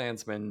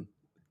Klansman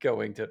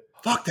going to.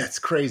 Fuck, that's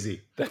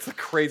crazy. That's the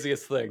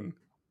craziest thing.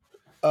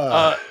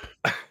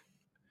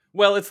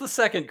 Well, it's the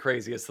second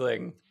craziest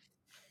thing.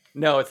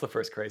 No, it's the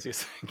first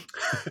craziest thing.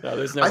 No,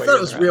 there's no. I way thought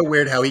it was around. real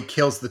weird how he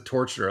kills the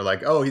torturer.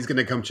 Like, oh, he's going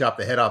to come chop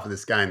the head off of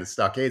this guy in the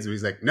stockades. And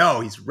he's like, no,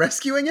 he's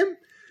rescuing him?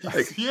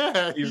 Like,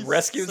 Yeah, He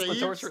rescues the saves-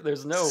 torturer.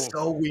 There's no.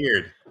 so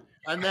weird.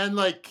 and then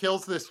like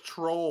kills this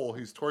troll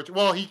who's tortured.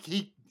 Well,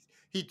 he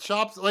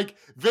chops, like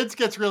Vince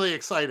gets really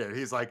excited.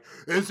 He's like,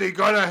 "Is he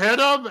gonna hit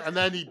him?" And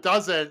then he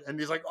doesn't, and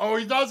he's like, "Oh,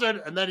 he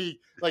doesn't." And then he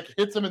like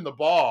hits him in the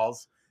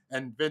balls,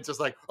 and Vince is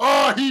like,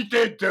 "Oh, he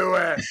did do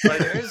it." Like,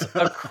 There's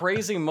a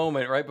crazy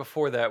moment right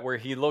before that where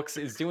he's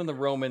doing the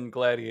Roman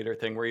gladiator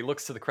thing where he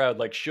looks to the crowd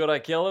like, should I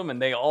kill him?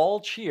 And they all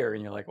cheer.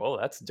 And you're like, oh,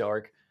 that's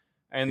dark.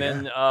 And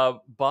then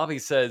Bobby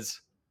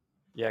says,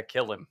 yeah,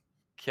 kill him.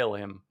 Kill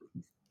him.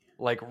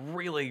 Like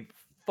really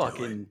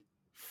fucking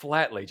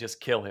flatly, just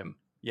kill him.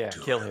 Yeah,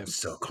 Dude, kill I'm him.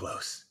 so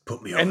close.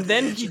 Put me over And the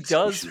then edge, he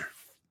does executioner.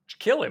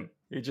 kill him.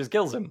 He just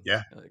kills him.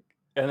 Yeah.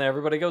 And then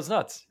everybody goes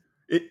nuts.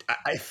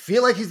 I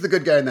feel like he's the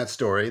good guy in that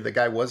story. The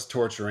guy was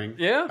torturing.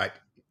 Yeah.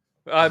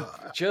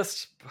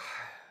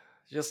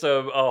 Just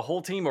a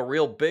whole team of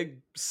real big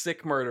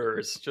sick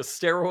murderers, just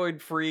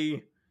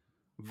steroid-free,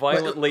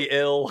 violently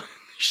ill,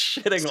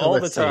 shitting So all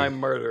the let's see. time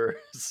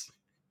murderers.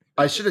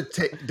 I should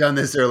have done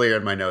this earlier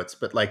in my notes,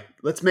 but like,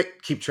 let's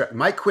keep track.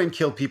 Mike Quinn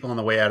killed people on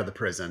the way out of the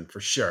prison for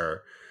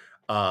sure.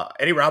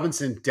 Eddie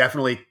Robinson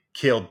definitely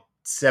killed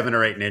 7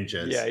 or 8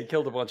 ninjas. Yeah, he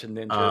killed a bunch of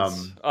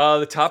ninjas.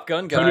 The Top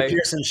Gun guy. Tony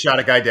Pearson shot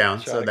a guy down,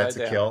 Shot so a guy that's a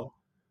down. kill.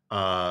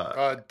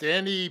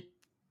 Danny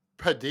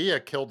Padilla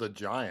killed a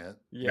giant.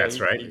 Yeah, That's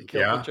right, He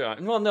killed the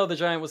giant. Well, no, the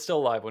giant was still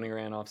alive when he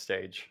ran off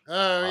stage.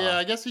 Oh yeah,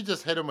 I guess he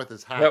just hit him with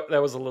his hat.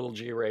 That was a little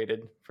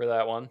G-rated for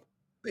that one.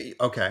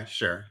 Okay,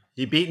 sure.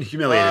 He beat and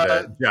humiliated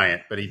a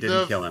giant, but he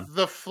didn't kill him.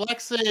 The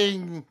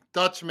flexing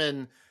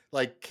Dutchman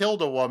like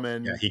killed a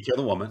woman. Yeah, he killed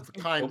a woman.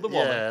 Killed the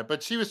woman. Yeah,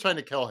 but she was trying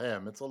to kill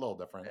him. It's a little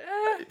different.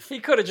 He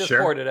could have just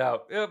Sure. poured it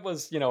out. It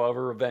was, a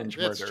revenge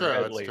murder, It's true.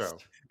 at It's least. true.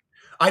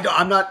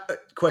 I'm not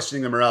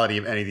questioning the morality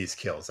of any of these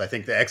kills. I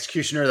think the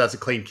executioner, that's a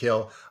clean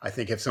kill. I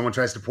think if someone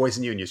tries to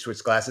poison you and you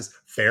switch glasses,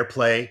 fair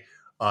play.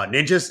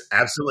 Ninjas,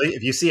 absolutely.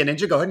 If you see a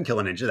ninja, go ahead and kill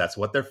a ninja. That's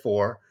what they're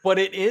for. But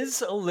it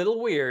is a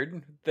little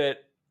weird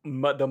that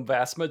the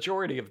vast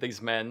majority of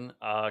these men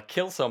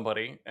kill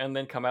somebody and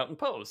then come out and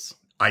pose.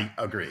 I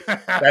agree.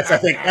 That's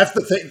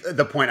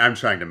the point I'm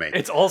trying to make.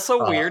 It's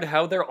also weird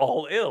how they're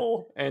all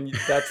ill, and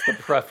that's the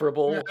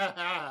preferable.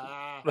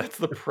 That's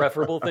the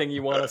preferable thing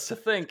you want us to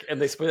think.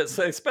 And they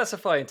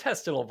specify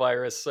intestinal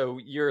virus, so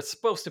you're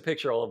supposed to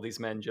picture all of these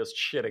men just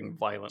shitting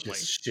violently.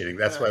 Just shitting.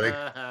 That's why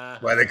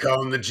they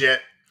call him the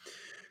Jet.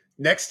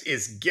 Next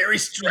is Gary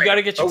Strait. You got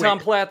to get your Tom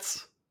wait.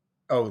 Platz.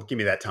 Oh, give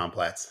me that Tom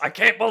Platz. I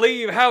can't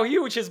believe how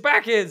huge his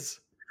back is.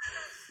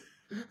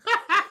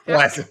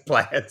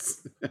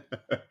 Platz.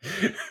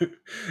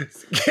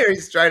 Gary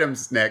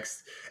Stritum's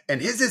next,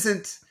 and his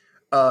isn't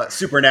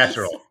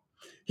supernatural.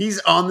 He's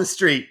on the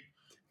street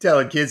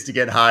telling kids to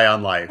get high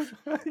on life.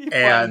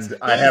 And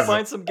I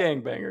find some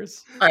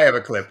gangbangers. I have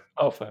a clip.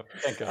 Oh,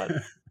 thank God.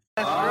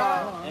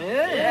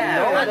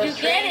 Yeah, how'd you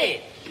get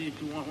it? See,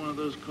 if you want one of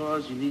those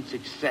cars, you need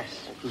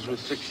success. Because with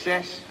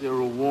success, there are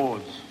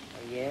rewards.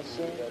 Yes,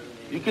 sir.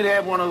 You could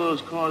have one of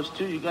those cars,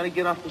 too. You got to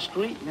get off the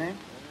street, man.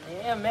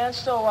 Yeah, man,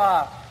 so,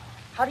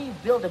 how do you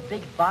build a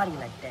big body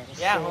like that?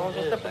 Yeah, Holmes,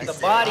 what's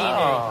the body in it?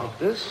 Like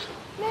this?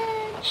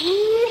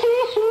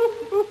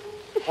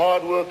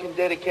 Hard work and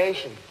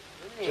dedication.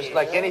 Just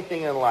like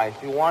anything in life.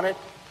 You want it,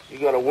 you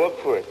got to work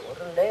for it.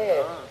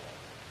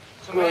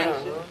 So, man,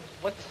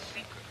 what's the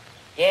secret?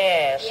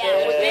 Yeah, so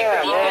what's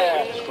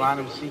the secret?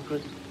 Stritum's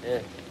secret?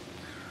 Yeah.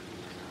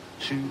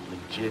 Too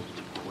legit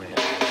to quit.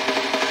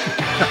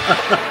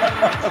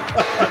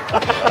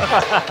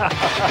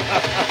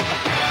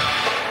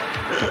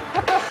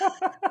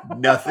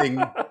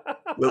 Nothing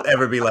will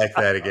ever be like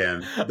that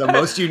again. The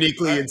most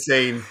uniquely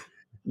insane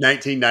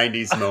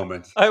 1990s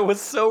moment. I was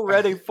so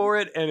ready for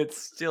it, and it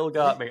still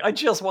got me. I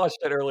just watched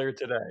it earlier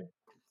today.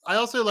 I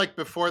also like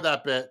before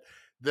that bit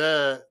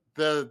the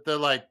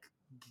like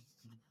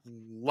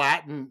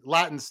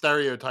Latin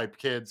stereotype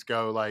kids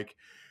go like,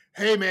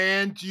 "Hey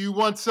man, do you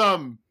want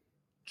some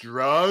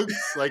drugs?"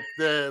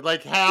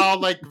 like how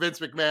like Vince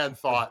McMahon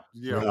thought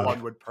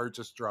one would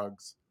purchase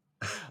drugs.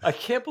 I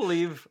can't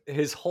believe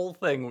his whole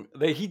thing.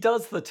 He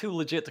does the too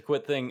legit to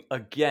quit thing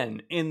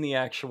again in the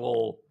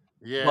actual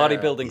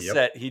bodybuilding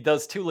set. He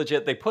does too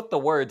legit. They put the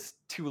words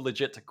too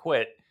legit to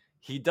quit.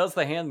 He does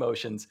the hand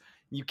motions.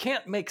 You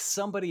can't make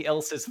somebody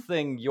else's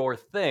thing your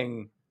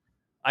thing.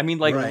 I mean,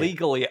 like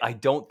legally, I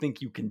don't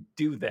think you can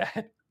do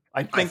that.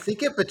 I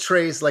think it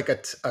betrays like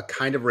a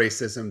kind of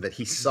racism that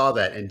he saw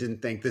that and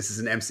didn't think this is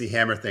an MC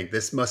Hammer thing.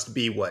 This must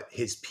be what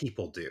his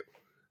people do.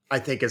 I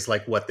think is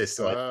like what this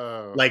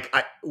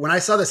when I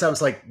saw this, I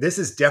was like, this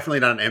is definitely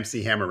not an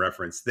MC Hammer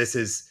reference. This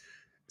is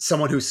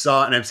someone who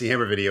saw an MC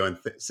Hammer video and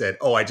said,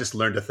 "Oh, I just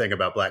learned a thing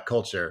about Black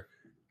culture,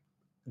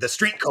 the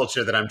street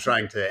culture that I'm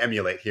trying to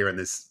emulate here in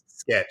this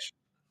sketch."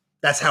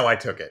 That's how I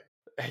took it.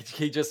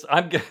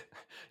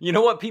 You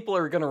know what people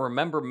are going to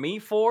remember me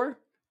for?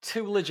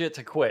 Too legit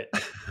to quit.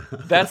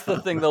 That's the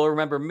thing they'll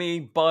remember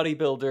me,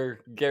 bodybuilder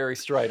Gary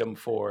Stridham,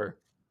 for.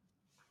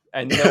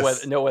 And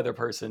no other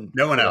person.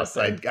 No one else.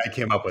 I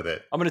came up with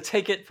it. I'm going to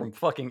take it from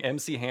fucking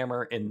MC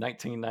Hammer in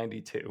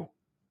 1992.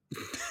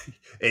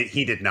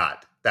 He did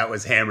not. That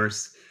was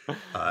Hammer's.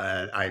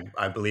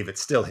 I believe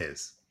it's still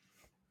his.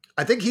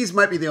 I think he's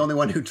might be the only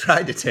one who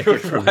tried to take it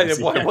from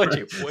MC Why Hammer. would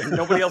you?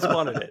 Nobody else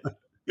wanted it.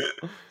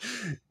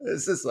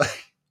 It's just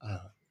like...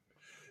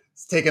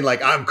 it's taken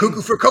like, I'm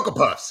cuckoo for Cocoa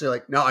Puffs. You're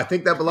like, no, I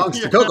think that belongs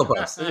to Cocoa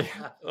Puffs. And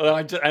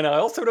I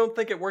also don't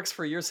think it works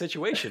for your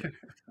situation.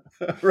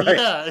 Right.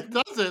 Yeah, it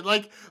doesn't.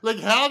 Like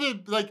how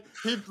did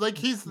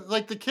he's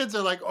like the kids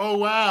are like, oh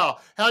wow,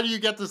 how do you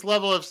get this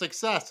level of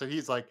success? And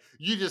he's like,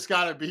 you just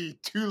gotta be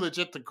too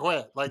legit to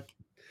quit. Like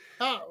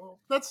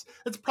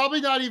it's probably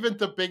not even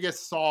the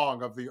biggest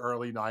song of the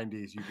early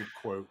 90s you could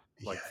quote.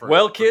 Like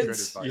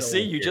kids, you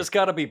see, you just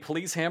gotta be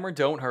Please Hammer,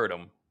 Don't Hurt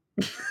Him.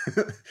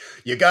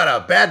 You got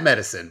a Bad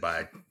Medicine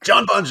by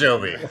John Bon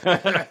Jovi.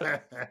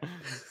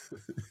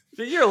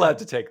 You're allowed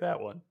to take that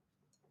one.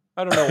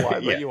 I don't know why,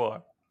 but you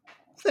are.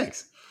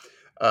 Thanks.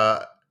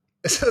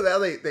 So now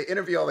they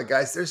interview all the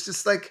guys. There's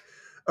just like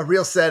a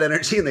real sad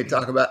energy, and they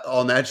talk about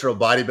all natural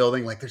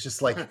bodybuilding. Like they're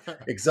just like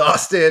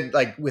exhausted,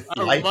 like with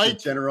life in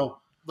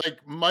general. Like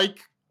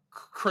Mike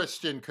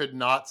Christian could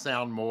not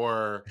sound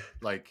more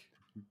like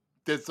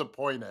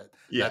disappointed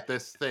that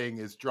this thing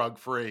is drug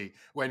free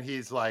when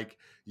he's like,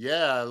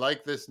 yeah, I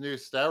like this new no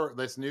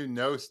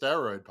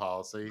steroid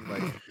policy.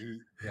 Like,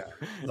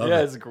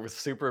 it's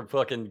super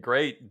fucking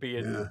great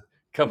being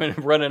coming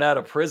running out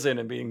of prison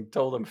and being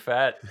told I'm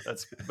fat.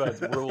 That's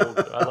ruled.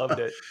 I loved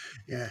it.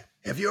 Yeah.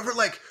 Have you ever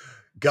like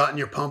gotten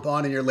your pump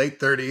on in your late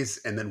 30s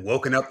and then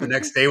woken up the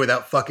next day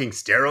without fucking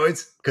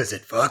steroids? Because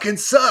it fucking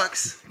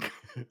sucks.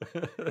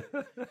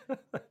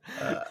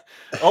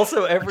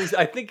 Also,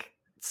 I think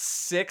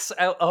 6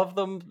 out of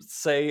them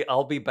say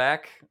I'll be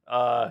back.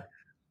 Hold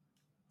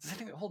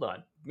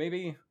on.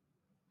 Maybe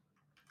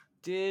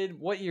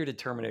what year did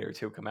Terminator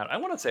 2 come out? I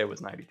want to say it was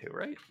 92,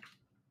 right?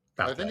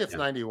 I think it's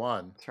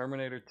 91.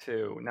 Terminator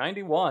 2.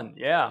 91,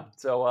 yeah.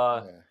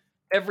 So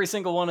every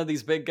single one of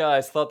these big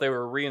guys thought they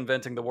were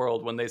reinventing the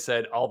world when they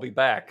said, I'll be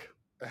back.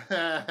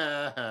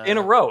 In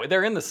a row.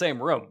 They're in the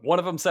same room. One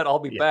of them said, I'll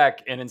be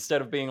back. And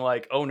instead of being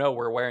like, oh no,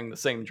 we're wearing the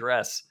same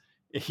dress,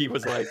 he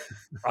was like,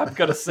 I'm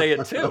going to say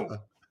it too.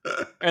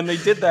 And they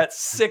did that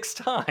 6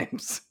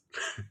 times.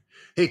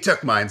 He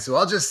took mine, so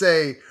I'll just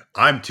say,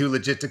 I'm too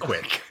legit to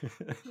quit.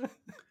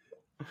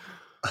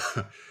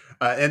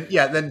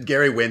 Then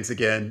Gary wins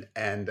again,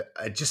 and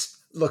it just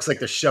looks like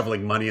they're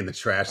shoveling money in the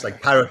trash.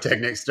 Like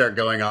pyrotechnics start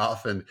going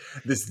off, and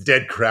this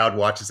dead crowd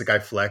watches the guy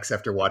flex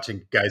after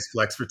watching guys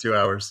flex for 2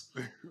 hours.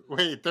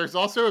 Wait, there's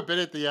also a bit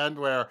at the end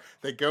where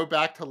they go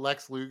back to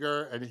Lex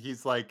Luger, and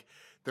he's like,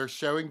 they're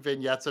showing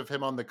vignettes of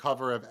him on the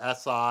cover of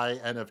SI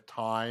and of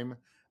Time,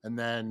 and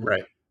then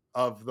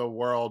of the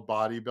World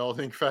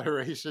Bodybuilding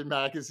Federation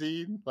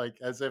magazine, like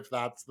as if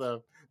that's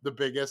the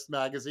biggest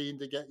magazine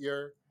to get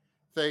your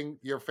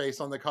face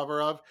on the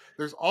cover of.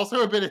 There's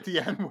also a bit at the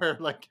end where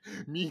like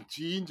Mean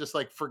Gene just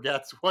like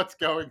forgets what's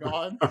going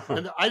on.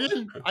 And I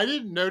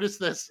didn't notice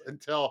this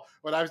until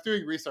when I was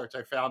doing research.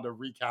 I found a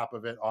recap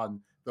of it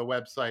on the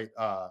website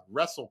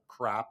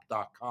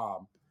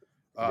wrestlecrap.com.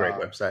 Great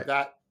website.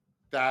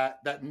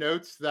 That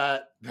notes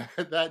that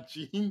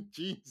Gene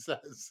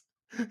says,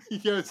 he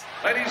goes,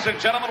 ladies and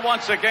gentlemen,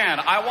 once again,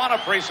 I want to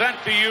present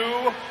to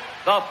you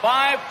the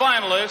 5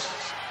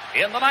 finalists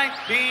in the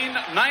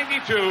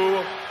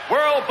 1992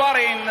 World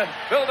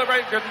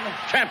Bodybuilding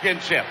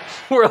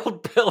Championships.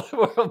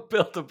 World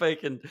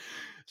Build-A-Bacon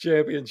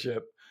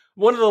Championship.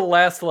 One of the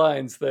last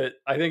lines that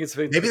I think it's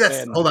Vince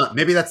McMahon. Hold on.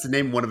 Maybe that's the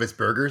name of one of his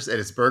burgers at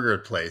his burger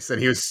place, and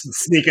he was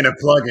sneaking a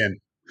plug in.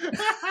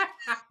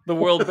 The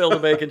World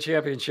Build-A-Bacon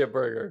Championship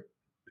burger.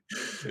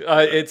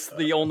 It's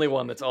the only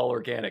one that's all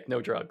organic,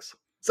 no drugs.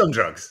 Some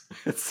drugs.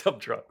 Some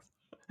drugs.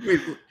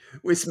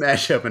 We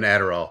smash up an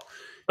Adderall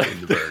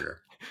in the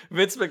burger.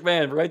 Vince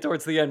McMahon, right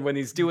towards the end, when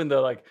he's doing the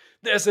like,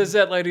 this is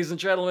it, ladies and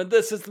gentlemen,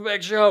 this is the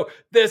big show,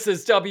 this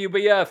is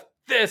WBF,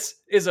 this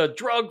is a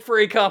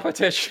drug-free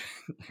competition.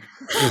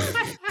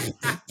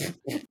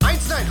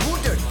 Einstein,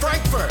 100,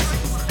 Frankfurt.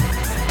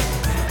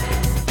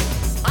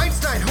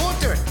 Einstein,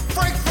 100,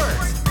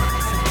 Frankfurt.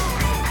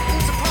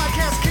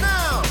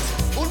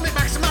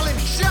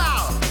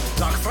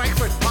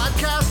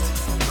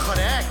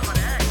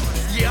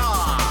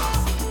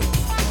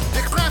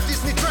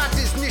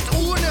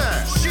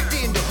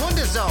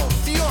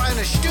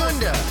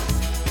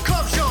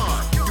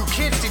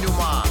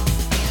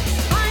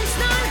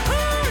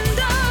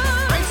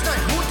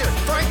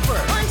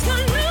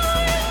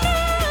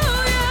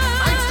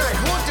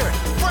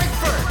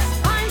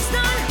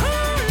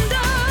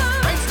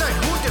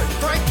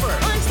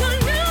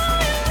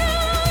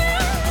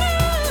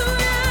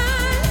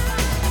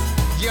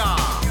 Ja,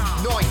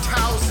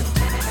 9000.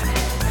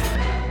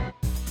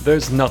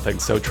 There's nothing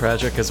so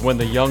tragic as when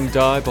the young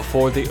die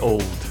before the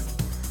old.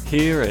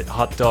 Here at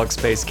Hot Dog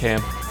Space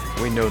Camp,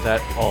 we know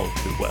that all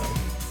too well.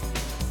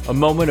 A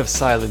moment of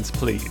silence,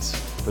 please,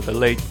 for the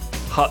late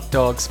Hot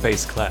Dog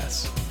Space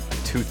Class,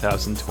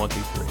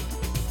 2023.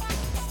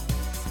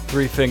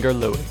 Three Finger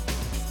Louie,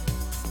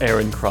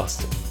 Aaron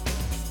Croston.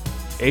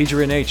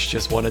 Adrian H.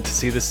 just wanted to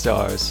see the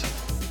stars.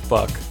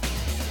 Fuck.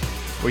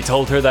 We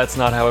told her that's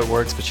not how it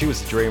works, but she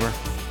was a dreamer.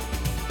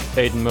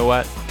 Aiden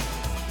Mouat,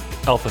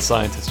 Alpha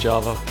Scientist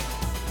Java,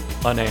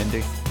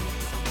 Unandy.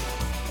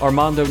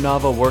 Armando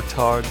Nava worked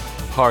hard,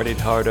 partied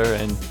harder,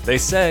 and, they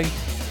say,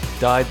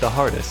 died the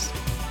hardest.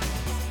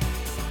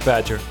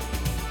 Badger,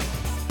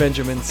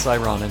 Benjamin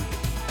Cyronen,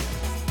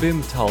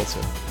 Bim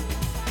Talzer,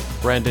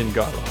 Brandon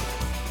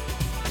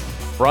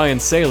Garlock. Brian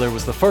Saylor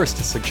was the first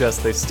to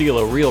suggest they steal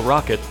a real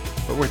rocket,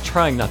 but we're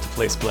trying not to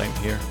place blame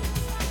here.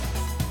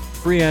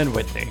 Brianne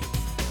Whitney,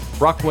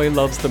 Brockway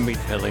loves the meat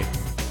pilly.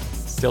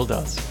 Still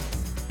does.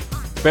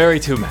 Barry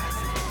Tumac.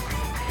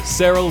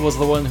 Cyril was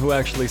the one who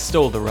actually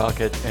stole the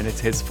rocket, and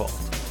it's his fault.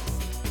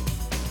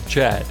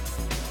 Chad.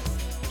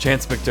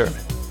 Chance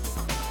McDermott.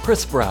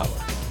 Chris Brower.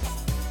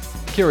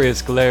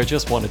 Curious Glare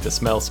just wanted to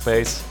smell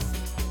space.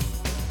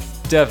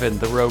 Devin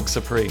the Rogue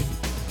Supreme.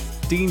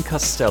 Dean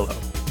Costello.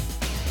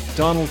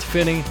 Donald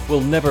Finney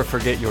will never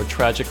forget your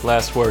tragic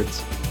last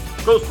words.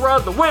 Ghost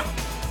ride the whip!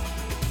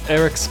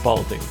 Eric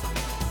Spalding.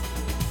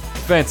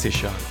 Fancy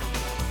Shark.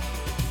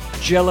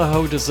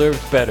 Jelliho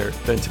deserved better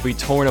than to be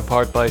torn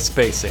apart by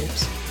space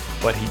apes,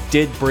 but he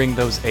did bring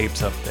those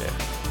apes up there.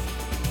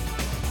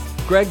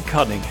 Greg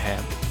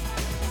Cunningham.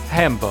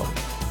 Hambo.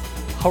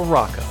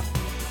 Haraka.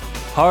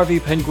 Harvey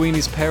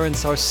Penguini's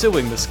parents are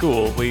suing the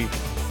school. We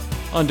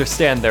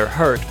understand they're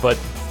hurt, but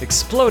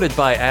exploded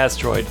by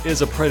asteroid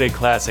is a pretty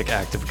classic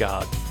act of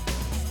God.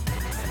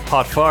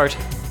 Hot fart.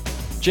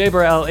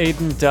 Jaber Al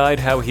Aden died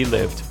how he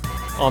lived,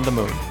 on the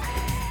moon.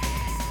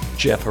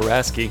 Jeff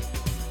Haraski.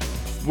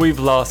 We've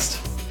lost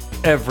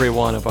every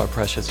one of our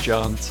precious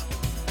Johns.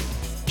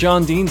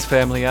 John Dean's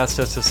family asked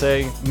us to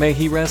say, may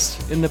he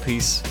rest in the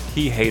peace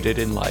he hated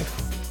in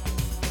life.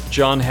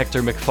 John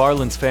Hector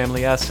McFarlane's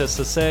family asked us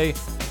to say,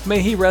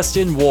 may he rest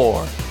in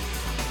war.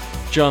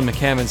 John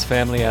McCammon's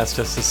family asked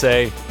us to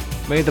say,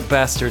 may the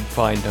bastard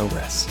find no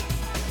rest.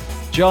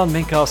 John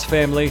Minkoff's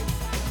family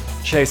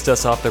chased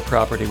us off their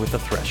property with a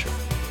thresher.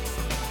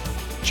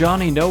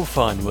 Johnny No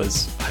Fun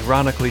was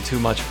ironically too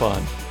much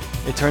fun.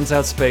 It turns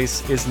out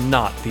space is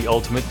not the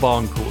ultimate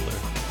bong cooler.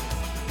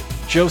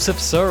 Joseph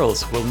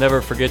Searles will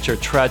never forget your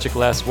tragic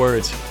last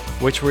words,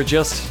 which were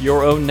just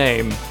your own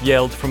name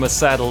yelled from a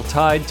saddle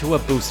tied to a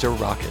booster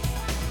rocket.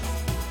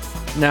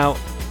 Now,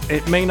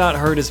 it may not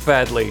hurt as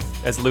badly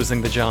as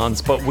losing the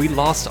Johns, but we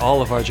lost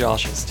all of our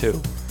Joshes too.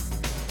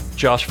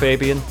 Josh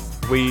Fabian,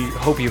 we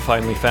hope you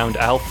finally found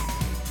Alf.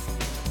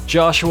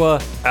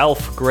 Joshua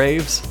Alf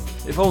Graves,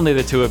 if only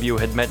the two of you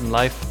had met in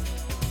life.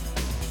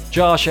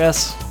 Josh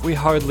S., we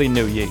hardly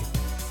knew ye.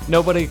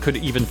 Nobody could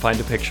even find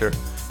a picture.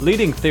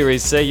 Leading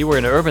theories say you were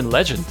an urban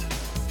legend.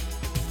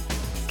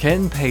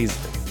 Ken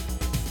Paisley.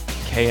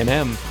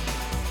 K&M.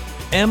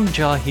 M.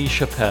 Jahi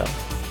Chappelle.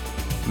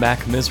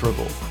 Mac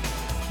Miserable.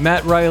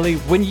 Matt Riley,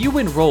 when you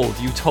enrolled,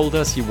 you told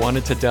us you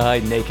wanted to die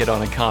naked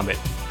on a comet.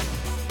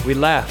 We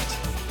laughed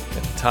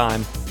at the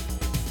time.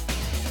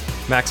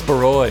 Max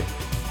Baroy.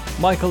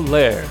 Michael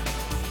Lair.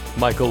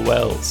 Michael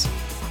Wells.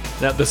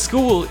 Now, the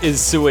school is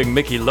suing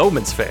Mickey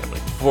Lohman's family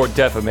for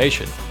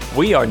defamation.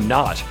 We are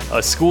not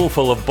a school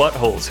full of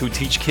buttholes who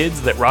teach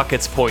kids that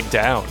rockets point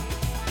down.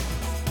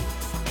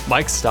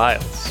 Mike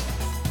Stiles.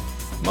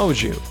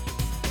 Moju.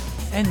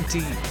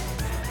 ND.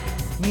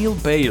 Neil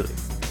Bailey.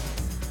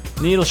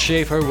 Neil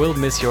Schaefer will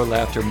miss your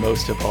laughter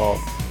most of all.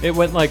 It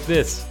went like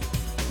this.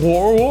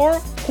 War,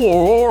 war,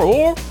 war,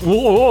 war,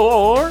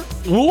 war,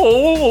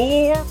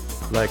 war.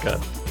 Like a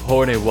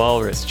horny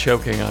walrus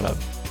choking on a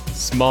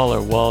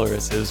smaller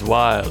walrus. Is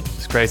wild.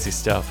 It's crazy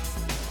stuff.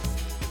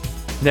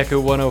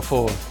 Neku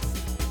 104.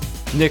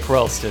 Nick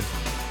Ralston.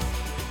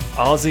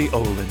 Ozzy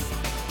Olin.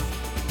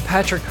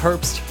 Patrick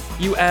Herbst,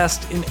 you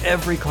asked in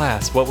every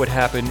class what would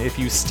happen if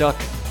you stuck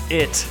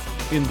it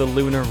in the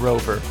lunar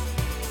rover.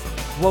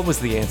 What was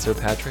the answer,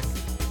 Patrick?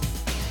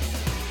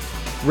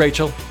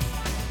 Rachel.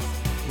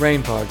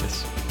 Rain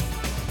Vargas.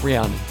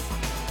 Rhiannon.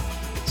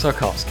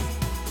 Sarkovsky.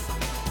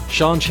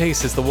 Sean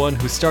Chase is the one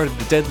who started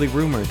the deadly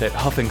rumor that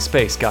huffing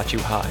space got you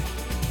high.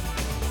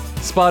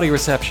 Spotty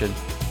Reception.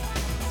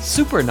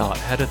 Supernaut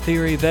had a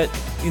theory that,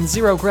 in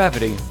zero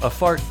gravity, a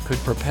fart could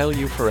propel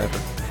you forever.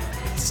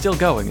 Still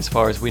going as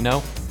far as we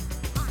know.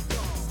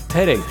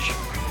 Ted H.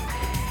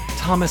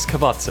 Thomas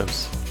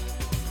Cavazzos.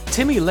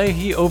 Timmy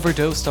Leahy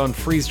overdosed on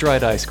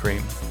freeze-dried ice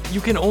cream.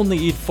 You can only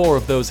eat 4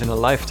 of those in a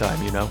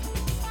lifetime, you know.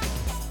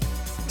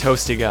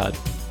 Toasty God.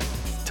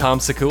 Tom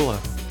Sekula.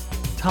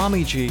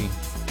 Tommy G.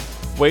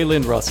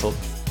 Waylon Russell.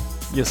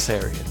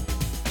 Yossarian.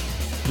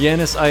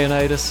 Yanis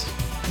Ionitis,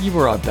 you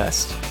were our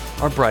best,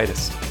 our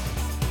brightest.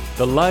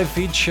 The live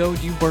feed showed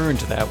you burned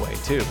that way,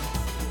 too.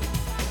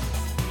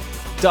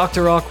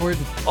 Dr. Awkward,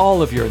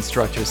 all of your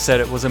instructors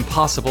said it was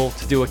impossible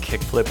to do a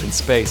kickflip in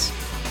space.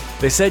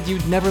 They said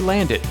you'd never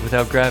land it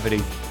without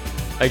gravity.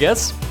 I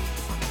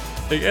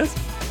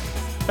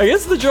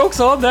guess the joke's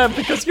on them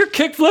because you're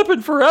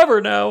kickflipping forever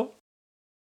now.